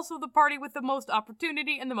they're also the party with the most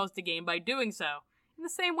opportunity and the most to gain by doing so. In the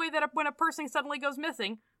same way that when a person suddenly goes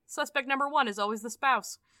missing, suspect number 1 is always the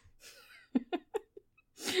spouse.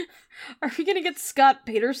 Are we gonna get Scott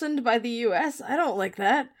Petersoned by the U.S.? I don't like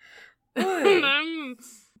that. I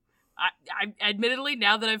admittedly,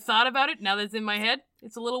 now that I've thought about it, now that it's in my head,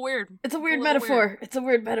 it's a little weird. It's a weird metaphor. It's a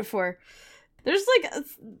weird metaphor. There's, like,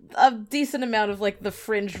 a decent amount of, like, the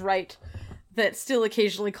fringe right that still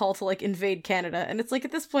occasionally call to, like, invade Canada, and it's like,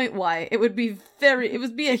 at this point, why? It would be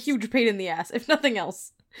a huge pain in the ass, if nothing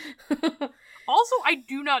else. Also, I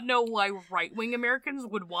do not know why right-wing Americans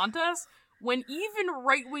would want us, when even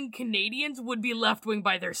right-wing Canadians would be left-wing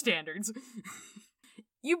by their standards.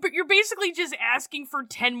 You're basically just asking for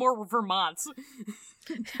 10 more Vermonts.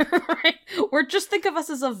 Right? Or just think of us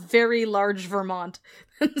as a very large Vermont.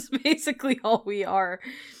 That's basically all we are.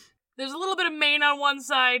 There's a little bit of Maine on one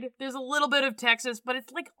side, there's a little bit of Texas, but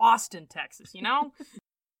it's like Austin, Texas, you know?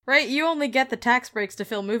 Right? You only get the tax breaks to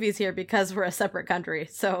film movies here because we're a separate country,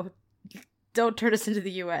 so don't turn us into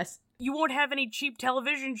the US. You won't have any cheap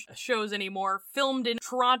television shows anymore filmed in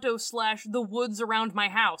Toronto / the woods around my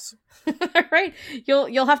house. Right?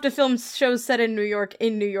 You'll have to film shows set in New York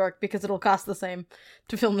because it'll cost the same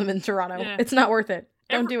to film them in Toronto. Yeah. It's not worth it.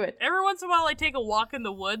 Don't do it. Every once in a while I take a walk in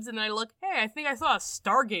the woods and I look, hey, I think I saw a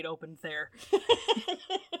Stargate opened there.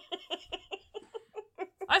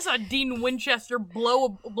 I saw Dean Winchester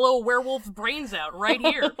blow a werewolf's brains out right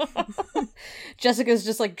here. Jessica's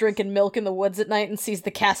just like drinking milk in the woods at night and sees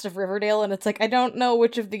the cast of Riverdale, and it's like, I don't know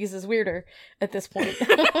which of these is weirder at this point.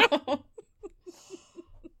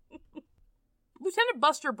 Lieutenant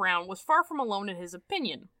Buster Brown was far from alone in his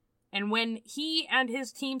opinion, and when he and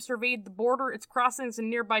his team surveyed the border, its crossings, and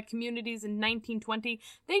nearby communities in 1920,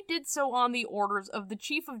 they did so on the orders of the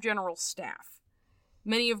Chief of General Staff.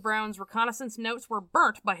 Many of Brown's reconnaissance notes were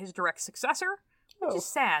burnt by his direct successor, which is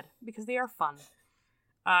sad, because they are fun.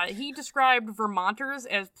 He described Vermonters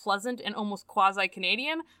as pleasant and almost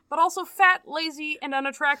quasi-Canadian, but also fat, lazy, and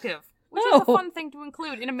unattractive, which is a fun thing to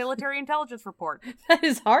include in a military intelligence report. That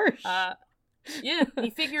is harsh. Yeah, he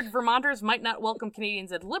figured Vermonters might not welcome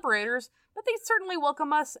Canadians as liberators, but they'd certainly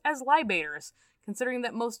welcome us as libators, considering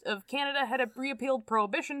that most of Canada had repealed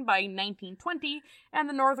prohibition by 1920, and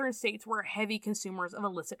the northern states were heavy consumers of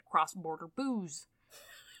illicit cross-border booze.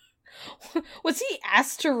 Was he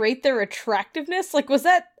asked to rate their attractiveness? Like, was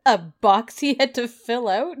that a box he had to fill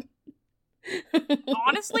out?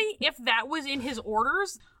 Honestly, if that was in his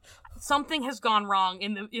orders, something has gone wrong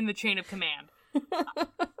in the chain of command.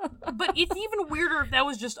 But it's even weirder if that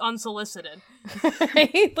was just unsolicited.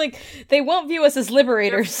 Right? Like, they won't view us as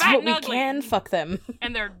liberators, but we can fuck them.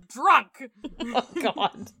 And they're drunk! Oh,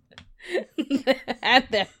 God. And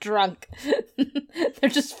they're drunk. They're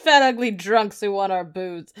just fat, ugly drunks who want our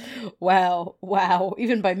booze. Wow.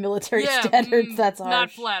 Even by military standards, that's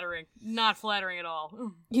harsh. Not flattering at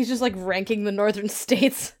all. He's just, like, ranking the northern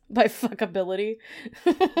states by fuckability.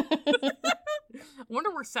 I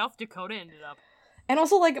wonder where South Dakota ended up. And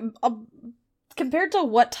also, like, compared to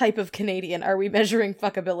what type of Canadian are we measuring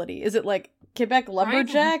fuckability? Is it, like, Quebec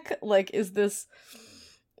lumberjack? Right? Like, is this...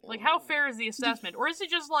 Like, how fair is the assessment? Or is it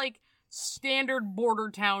just, like, standard border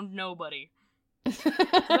town nobody?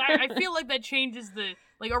 I feel like that changes the...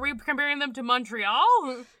 Like, are we comparing them to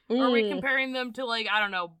Montreal? Or are we comparing them to, like, I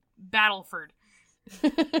don't know, Battleford?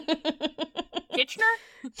 Kitchener?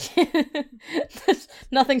 There's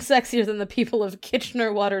nothing sexier than the people of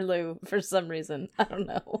Kitchener-Waterloo, for some reason. I don't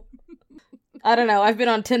know. I've been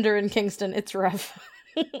on Tinder in Kingston. It's rough.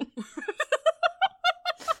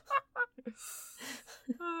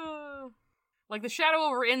 Like the shadow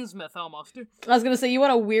over Innsmouth, almost. I was gonna say, you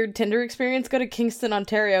want a weird Tinder experience? Go to Kingston,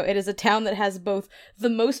 Ontario. It is a town that has both the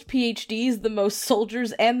most PhDs, the most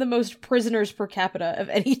soldiers, and the most prisoners per capita of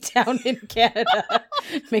any town in Canada.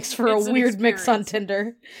 Makes for a weird mix on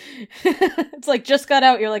Tinder. It's like, just got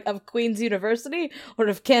out, you're like, of Queen's University, or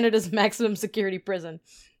of Canada's maximum security prison.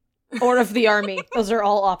 Or of the army. Those are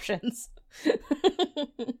all options. To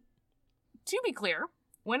be clear,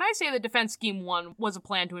 when I say that Defense Scheme 1 was a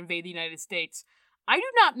plan to invade the United States, I do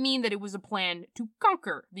not mean that it was a plan to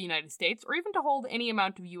conquer the United States or even to hold any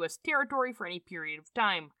amount of U.S. territory for any period of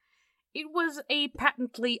time. It was a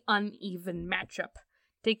patently uneven matchup,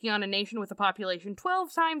 taking on a nation with a population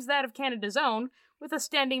 12 times that of Canada's own, with a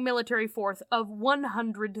standing military force of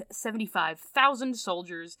 175,000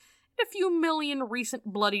 soldiers and a few million recent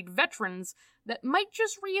bloodied veterans that might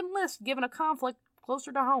just re-enlist given a conflict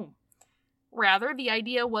closer to home. Rather, the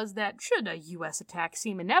idea was that should a U.S. attack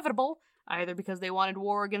seem inevitable, either because they wanted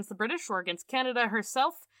war against the British or against Canada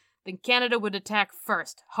herself, then Canada would attack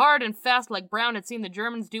first, hard and fast like Brown had seen the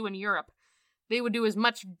Germans do in Europe. They would do as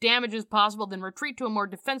much damage as possible, then retreat to a more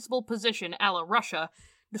defensible position, a la Russia,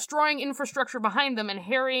 destroying infrastructure behind them and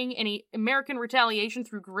harrying any American retaliation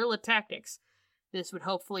through guerrilla tactics. This would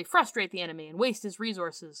hopefully frustrate the enemy and waste his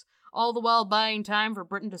resources, all the while buying time for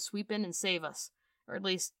Britain to sweep in and save us. Or at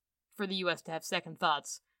least for the U.S. to have second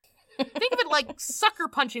thoughts. Think of it like sucker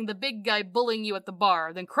punching the big guy bullying you at the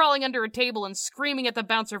bar, then crawling under a table and screaming at the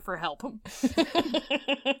bouncer for help.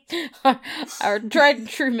 Our tried and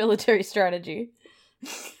true military strategy.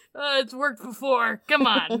 It's worked before. Come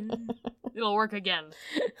on. It'll work again.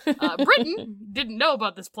 Britain didn't know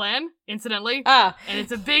about this plan, incidentally. And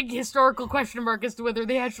it's a big historical question mark as to whether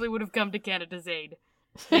they actually would have come to Canada's aid.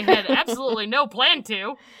 They had absolutely no plan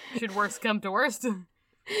to, should worst come to worst.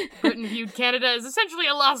 Britain viewed Canada as essentially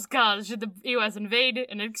a lost cause should the US invade,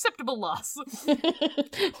 an acceptable loss.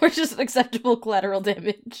 Or just acceptable collateral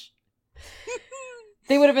damage.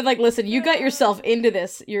 They would have been like, listen, you got yourself into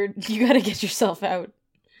this. You gotta get yourself out.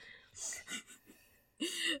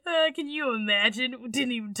 Can you imagine?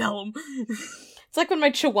 Didn't even tell him. It's like when my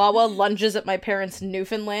chihuahua lunges at my parents'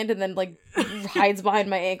 Newfoundland and then, like, hides behind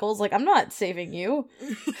my ankles. Like, I'm not saving you.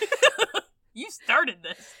 You started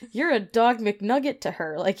this. You're a dog McNugget to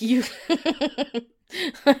her. Like, you...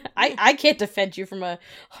 I can't defend you from a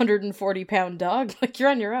 140-pound dog. Like, you're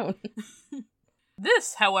on your own.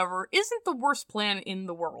 This, however, isn't the worst plan in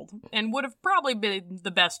the world, and would have probably been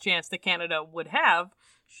the best chance that Canada would have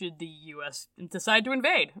should the US decide to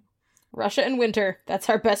invade. Russia in winter. That's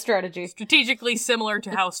our best strategy. Strategically similar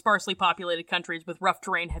to how sparsely populated countries with rough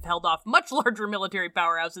terrain have held off much larger military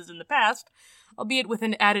powerhouses in the past, albeit with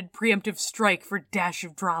an added preemptive strike for dash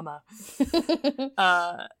of drama.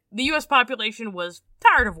 The US population was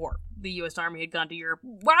tired of war. The US Army had gone to Europe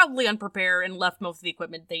wildly unprepared and left most of the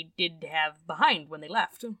equipment they did have behind when they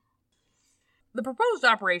left. The proposed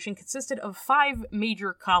operation consisted of 5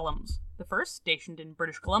 major columns. The first, stationed in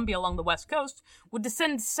British Columbia along the west coast, would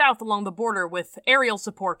descend south along the border with aerial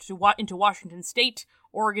support into Washington State,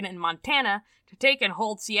 Oregon, and Montana to take and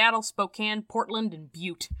hold Seattle, Spokane, Portland, and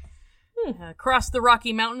Butte. Across the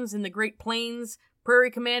Rocky Mountains in the Great Plains,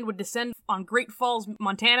 Prairie Command would descend on Great Falls,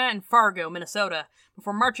 Montana, and Fargo, Minnesota,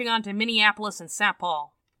 before marching on to Minneapolis and St.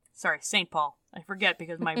 Paul. I forget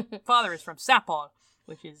because my father is from St. Paul,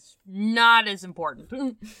 which is not as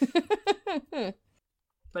important.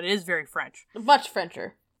 But it is very French. Much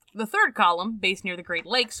Frencher. The third column, based near the Great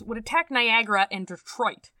Lakes, would attack Niagara and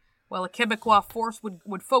Detroit, while a Quebecois force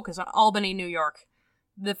would focus on Albany, New York.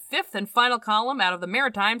 The fifth and final column, out of the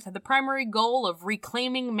Maritimes, had the primary goal of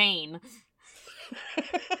reclaiming Maine.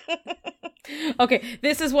 Okay,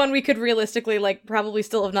 this is one we could realistically, probably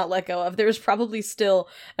still have not let go of. There's probably still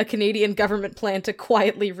a Canadian government plan to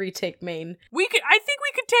quietly retake Maine. I think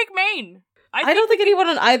we could take Maine. I don't think anyone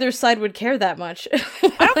on either side would care that much.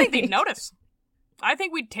 I don't think they'd notice. I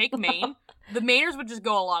think we'd take Maine. The Mainers would just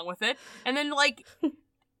go along with it. And then,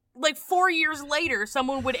 4 years later,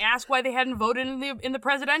 someone would ask why they hadn't voted in the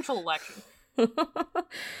presidential election.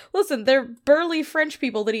 Listen, they're burly French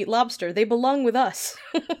people that eat lobster. They belong with us.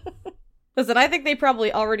 Listen, I think they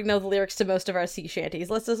probably already know the lyrics to most of our sea shanties.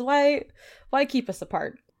 Let's just, why keep us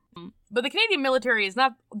apart? But the Canadian military is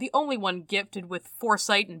not the only one gifted with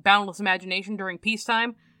foresight and boundless imagination during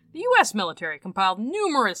peacetime. The U.S. military compiled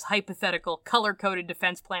numerous hypothetical, color-coded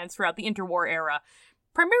defense plans throughout the interwar era,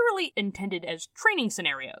 primarily intended as training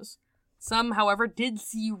scenarios. Some, however, did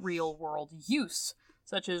see real-world use,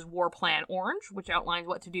 such as War Plan Orange, which outlines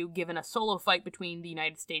what to do given a solo fight between the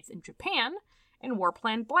United States and Japan, and War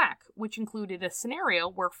Plan Black, which included a scenario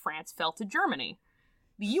where France fell to Germany.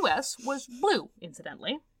 The U.S. was blue,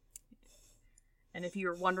 incidentally. And if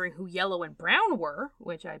you're wondering who yellow and brown were,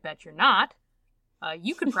 which I bet you're not,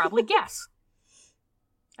 you could probably guess.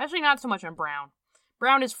 Actually, not so much on brown.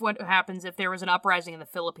 Brown is what happens if there was an uprising in the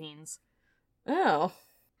Philippines. Oh.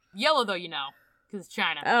 Yellow, though, you know, because it's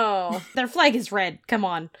China. Oh. Their flag is red. Come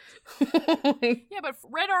on. Yeah, but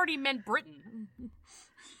red already meant Britain.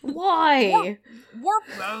 Why? I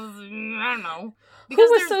don't know.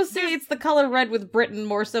 Who associates the color red with Britain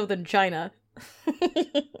more so than China? I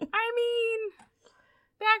mean,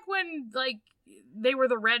 back when, they were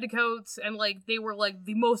the redcoats and, they were,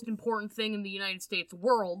 the most important thing in the United States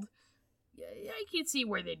world, I can see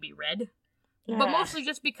where they'd be red. But mostly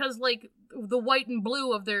just because, the white and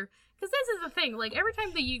blue of their... Because this is the thing, every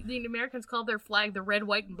time the Americans call their flag the red,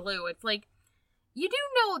 white, and blue, it's you do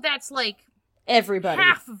know that's, everybody.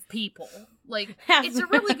 Half of people. It's a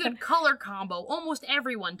really good color combo. Almost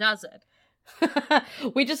everyone does it.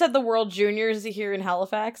 We just had the World Juniors here in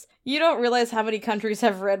Halifax. You don't realize how many countries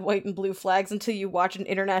have red, white, and blue flags until you watch an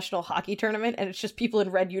international hockey tournament and it's just people in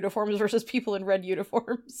red uniforms versus people in red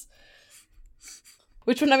uniforms.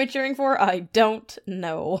 Which one am I cheering for? I don't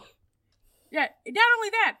know. Yeah, not only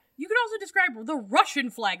that, you could also describe the Russian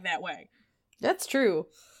flag that way. That's true.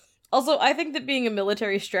 Also, I think that being a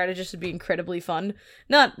military strategist would be incredibly fun.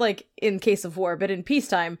 Not, in case of war, but in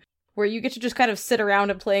peacetime. where you get to just kind of sit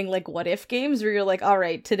around and playing, like, what-if games, where you're like,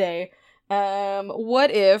 alright, today,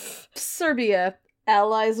 what if Serbia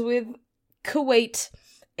allies with Kuwait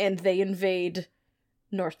and they invade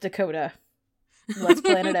North Dakota? Let's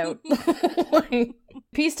plan it out. Like,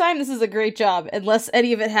 peacetime, this is a great job, unless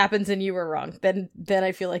any of it happens and you were wrong. Then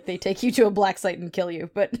I feel like they take you to a black site and kill you,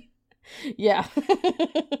 but yeah.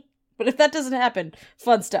 But if that doesn't happen,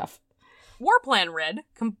 fun stuff. War Plan Red,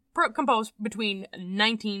 composed between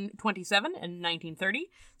 1927 and 1930,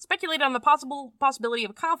 speculated on the possibility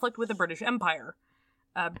of conflict with the British Empire.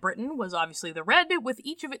 Britain was obviously the Red, with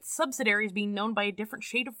each of its subsidiaries being known by a different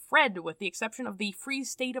shade of red, with the exception of the Free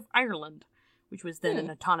State of Ireland, which was then an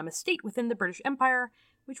autonomous state within the British Empire,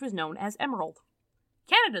 which was known as Emerald.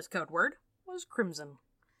 Canada's code word was Crimson.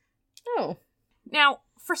 Oh. Now,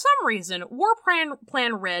 for some reason, War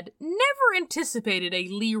Plan Red never anticipated a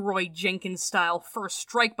Leroy Jenkins-style first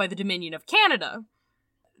strike by the Dominion of Canada.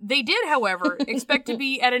 They did, however, expect to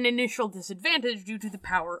be at an initial disadvantage due to the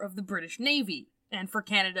power of the British Navy, and for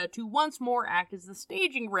Canada to once more act as the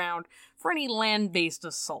staging ground for any land-based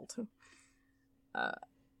assault.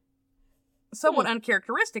 Somewhat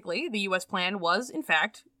uncharacteristically, the U.S. plan was, in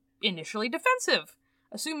fact, initially defensive,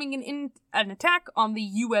 assuming an attack on the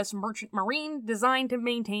U.S. merchant marine designed to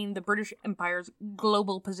maintain the British Empire's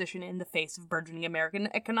global position in the face of burgeoning American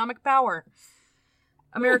economic power.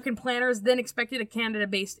 American planners then expected a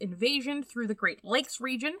Canada-based invasion through the Great Lakes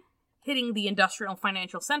region, hitting the industrial and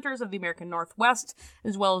financial centers of the American Northwest,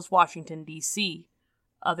 as well as Washington, D.C.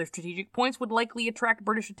 Other strategic points would likely attract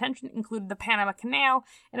British attention included the Panama Canal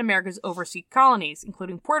and America's overseas colonies,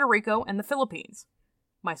 including Puerto Rico and the Philippines.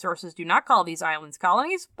 My sources do not call these islands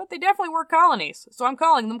colonies, but they definitely were colonies, so I'm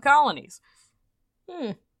calling them colonies.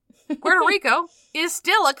 Puerto Rico is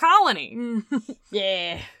still a colony.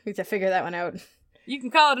 Yeah, we have to figure that one out. You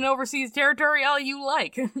can call it an overseas territory all you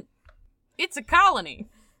like. It's a colony.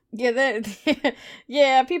 Yeah,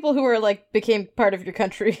 yeah, people who are, like, became part of your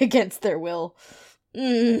country against their will.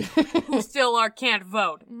 Who still can't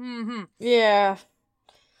vote. Mm-hmm. Yeah.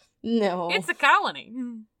 No. It's a colony.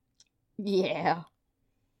 Yeah.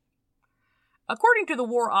 According to the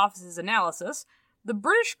War Office's analysis, the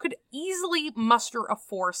British could easily muster a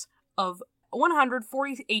force of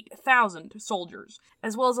 148,000 soldiers,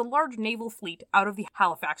 as well as a large naval fleet out of the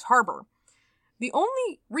Halifax harbor. The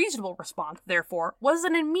only reasonable response, therefore, was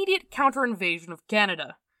an immediate counter-invasion of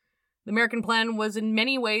Canada. The American plan was in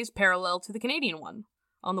many ways parallel to the Canadian one.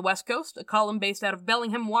 On the west coast, a column based out of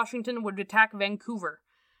Bellingham, Washington, would attack Vancouver.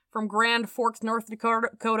 From Grand Forks, North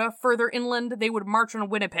Dakota, further inland, they would march on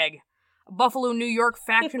Winnipeg. A Buffalo, New York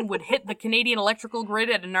faction would hit the Canadian electrical grid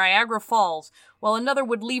at Niagara Falls, while another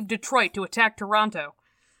would leave Detroit to attack Toronto.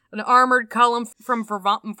 An armored column from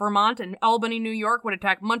Vermont and Albany, New York, would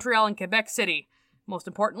attack Montreal and Quebec City. Most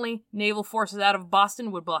importantly, naval forces out of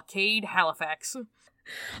Boston would blockade Halifax.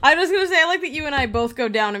 I was going to say, I like that you and I both go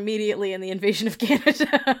down immediately in the invasion of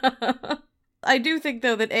Canada. I do think,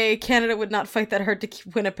 though, that Canada would not fight that hard to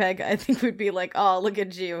keep Winnipeg. I think we'd be like, oh, look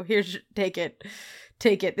at you. Here's, take it.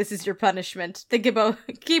 Take it. This is your punishment.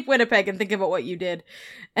 Keep Winnipeg and think about what you did.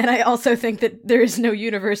 And I also think that there is no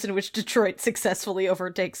universe in which Detroit successfully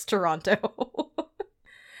overtakes Toronto.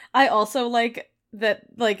 I also like that,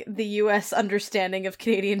 like, the US understanding of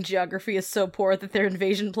Canadian geography is so poor that their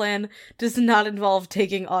invasion plan does not involve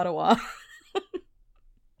taking Ottawa.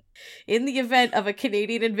 In the event of a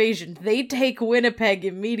Canadian invasion, they take Winnipeg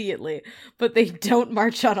immediately, but they don't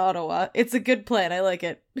march on Ottawa. It's a good plan. I like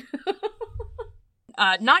it.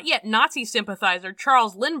 Not yet Nazi sympathizer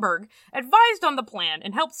Charles Lindbergh advised on the plan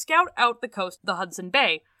and helped scout out the coast of the Hudson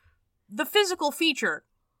Bay. The physical feature,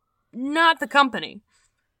 not the company.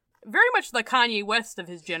 Very much the Kanye West of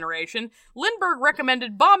his generation, Lindbergh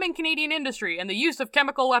recommended bombing Canadian industry and the use of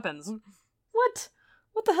chemical weapons. What?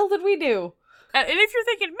 What the hell did we do? And if you're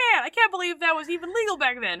thinking, man, I can't believe that was even legal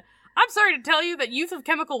back then, I'm sorry to tell you that use of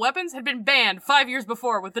chemical weapons had been banned 5 years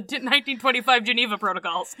before with the 1925 Geneva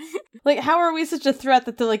Protocols. Like, how are we such a threat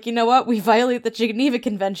that they're like, you know what, we violate the Geneva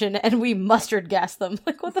Convention and we mustard gas them?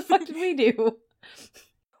 Like, what the fuck did we do?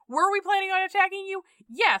 Were we planning on attacking you?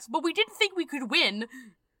 Yes, but we didn't think we could win.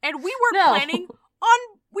 And we weren't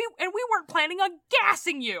planning on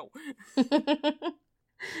gassing you.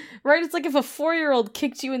 Right? It's like if a 4-year-old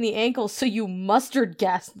kicked you in the ankle, so you mustard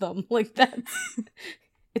gassed them. Like, that's...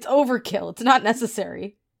 It's overkill. It's not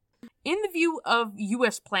necessary. In the view of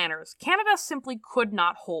U.S. planners, Canada simply could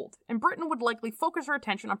not hold, and Britain would likely focus her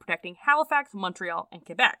attention on protecting Halifax, Montreal, and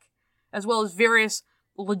Quebec, as well as various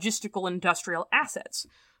logistical industrial assets,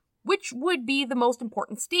 which would be the most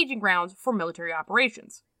important staging grounds for military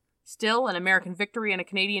operations. Still, an American victory and a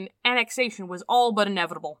Canadian annexation was all but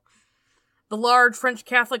inevitable. The large French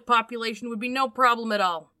Catholic population would be no problem at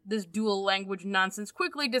all. This dual language nonsense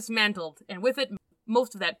quickly dismantled, and with it,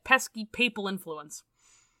 most of that pesky papal influence.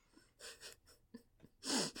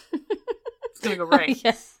 It's gonna go right.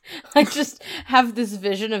 Yeah. I just have this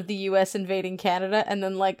vision of the US invading Canada and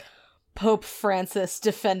then, like, Pope Francis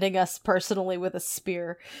defending us personally with a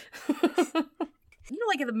spear. You know,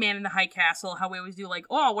 like in The Man in the High Castle, how we always do, like,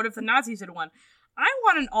 oh, what if the Nazis had won? I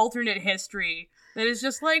want an alternate history that is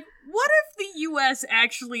just like, what if the US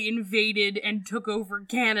actually invaded and took over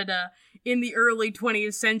Canada in the early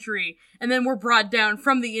 20th century, and then were brought down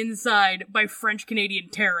from the inside by French-Canadian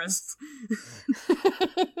terrorists?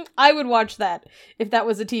 I would watch that if that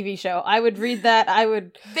was a TV show. I would read that. They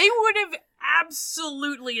would have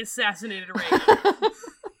absolutely assassinated Reagan.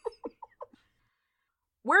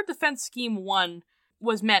 Where Defense Scheme 1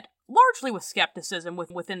 was met largely with skepticism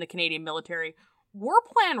within the Canadian military, War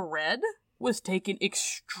Plan Red was taken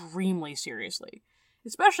extremely seriously,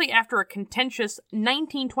 especially after a contentious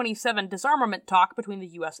 1927 disarmament talk between the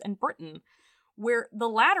US and Britain, where the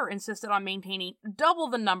latter insisted on maintaining double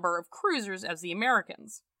the number of cruisers as the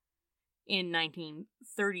Americans. In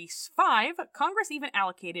 1935, Congress even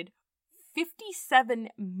allocated $57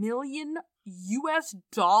 million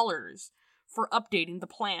for updating the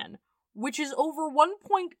plan, which is over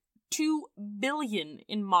 $1.2 billion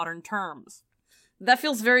in modern terms. That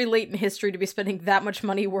feels very late in history to be spending that much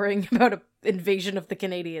money worrying about an invasion of the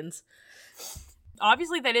Canadians.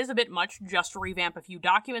 Obviously, that is a bit much just to revamp a few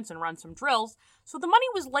documents and run some drills, so the money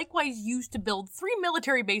was likewise used to build 3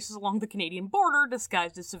 military bases along the Canadian border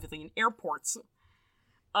disguised as civilian airports.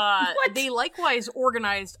 They likewise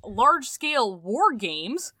organized large-scale war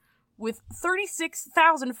games with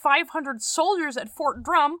 36,500 soldiers at Fort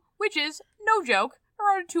Drum, which is, no joke,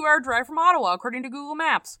 around a 2-hour drive from Ottawa, according to Google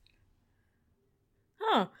Maps.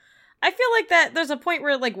 Huh. I feel like that there's a point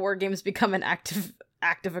where, like, war games become an act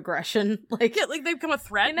of aggression. Like, yeah, like they become a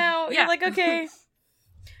threat. You know, yeah. You're like, okay,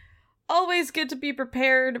 always good to be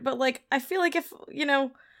prepared, but, like, I feel like if, you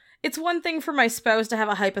know, it's one thing for my spouse to have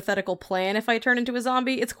a hypothetical plan if I turn into a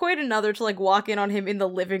zombie. It's quite another to, like, walk in on him in the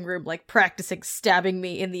living room, like, practicing stabbing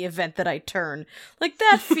me in the event that I turn. Like,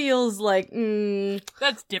 that feels like,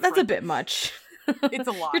 that's different. That's a bit much. It's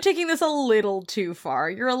a lot. You're taking this a little too far.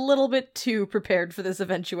 You're a little bit too prepared for this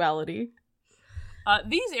eventuality.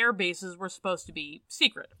 These air bases were supposed to be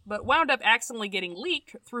secret, but wound up accidentally getting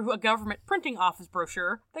leaked through a government printing office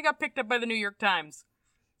brochure that got picked up by the New York Times.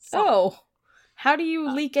 So, how do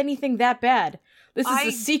you leak anything that bad? This is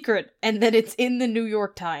a secret, and then it's in the New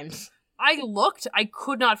York Times. I looked, I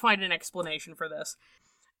could not find an explanation for this.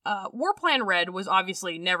 War Plan Red was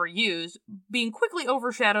obviously never used, being quickly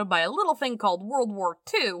overshadowed by a little thing called World War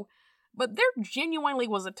II, but there genuinely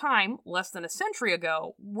was a time, less than a century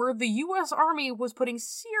ago, where the US Army was putting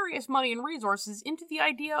serious money and resources into the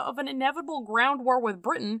idea of an inevitable ground war with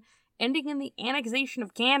Britain, ending in the annexation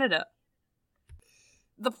of Canada.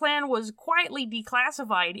 The plan was quietly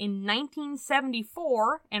declassified in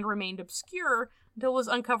 1974 and remained obscure until it was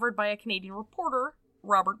uncovered by a Canadian reporter,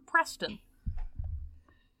 Robert Preston.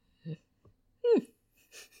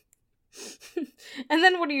 And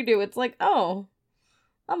then what do? It's like, oh,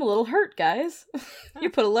 I'm a little hurt, guys.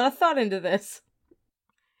 You put a lot of thought into this.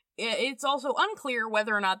 It's also unclear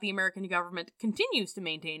whether or not the American government continues to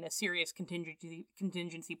maintain a serious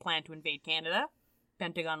contingency plan to invade Canada.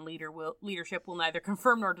 Pentagon leadership will neither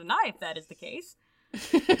confirm nor deny if that is the case.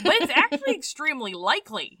 But it's actually extremely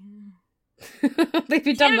likely. They'd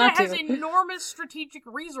be dumb not to. Canada has enormous strategic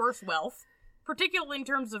resource wealth, particularly in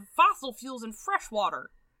terms of fossil fuels and fresh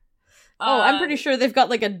water. I'm pretty sure they've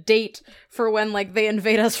got, like, a date for when, like, they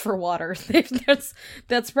invade us for water.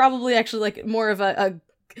 That's probably actually, like, more of a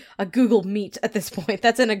Google Meet at this point.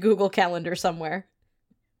 That's in a Google Calendar somewhere.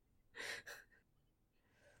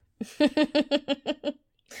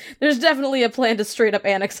 There's definitely a plan to straight up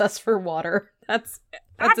annex us for water. That's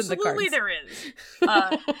absolutely in the cards. There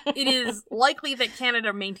is. It is likely that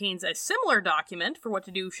Canada maintains a similar document for what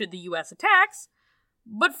to do should the US attacks,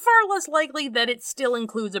 but far less likely that it still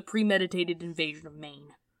includes a premeditated invasion of Maine.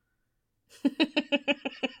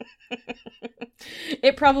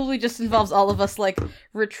 It probably just involves all of us, like,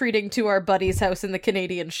 retreating to our buddy's house in the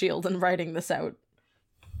Canadian Shield and writing this out.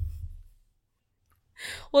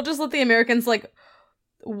 We'll just let the Americans, like,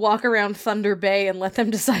 walk around Thunder Bay and let them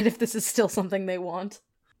decide if this is still something they want.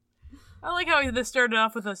 I like how this started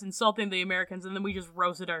off with us insulting the Americans and then we just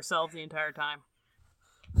roasted ourselves the entire time.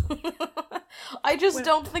 I just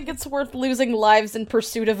don't think it's worth losing lives in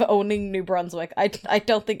pursuit of owning New Brunswick. I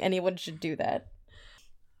don't think anyone should do that.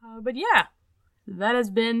 But yeah, that has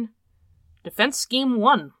been Defense Scheme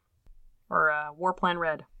 1, or War Plan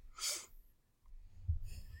Red.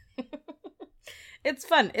 It's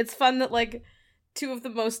fun. It's fun that, like, two of the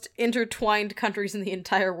most intertwined countries in the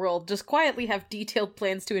entire world just quietly have detailed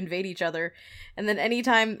plans to invade each other, and then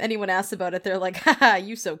anytime anyone asks about it, they're like, haha,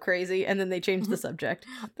 you so crazy, and then they change the subject.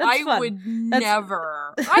 That's fun. I would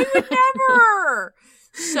never.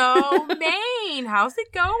 So, Maine, how's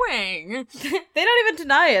it going? They don't even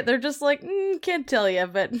deny it. They're just like, can't tell you,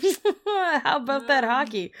 but how about that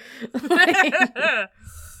hockey?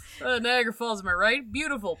 Niagara Falls, am I right?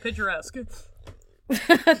 Beautiful, picturesque.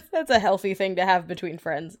 That's a healthy thing to have between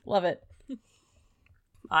friends. Love it.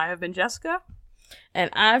 I have been Jessica. And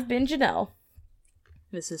I've been Janelle.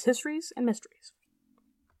 This is Histories and Mysteries.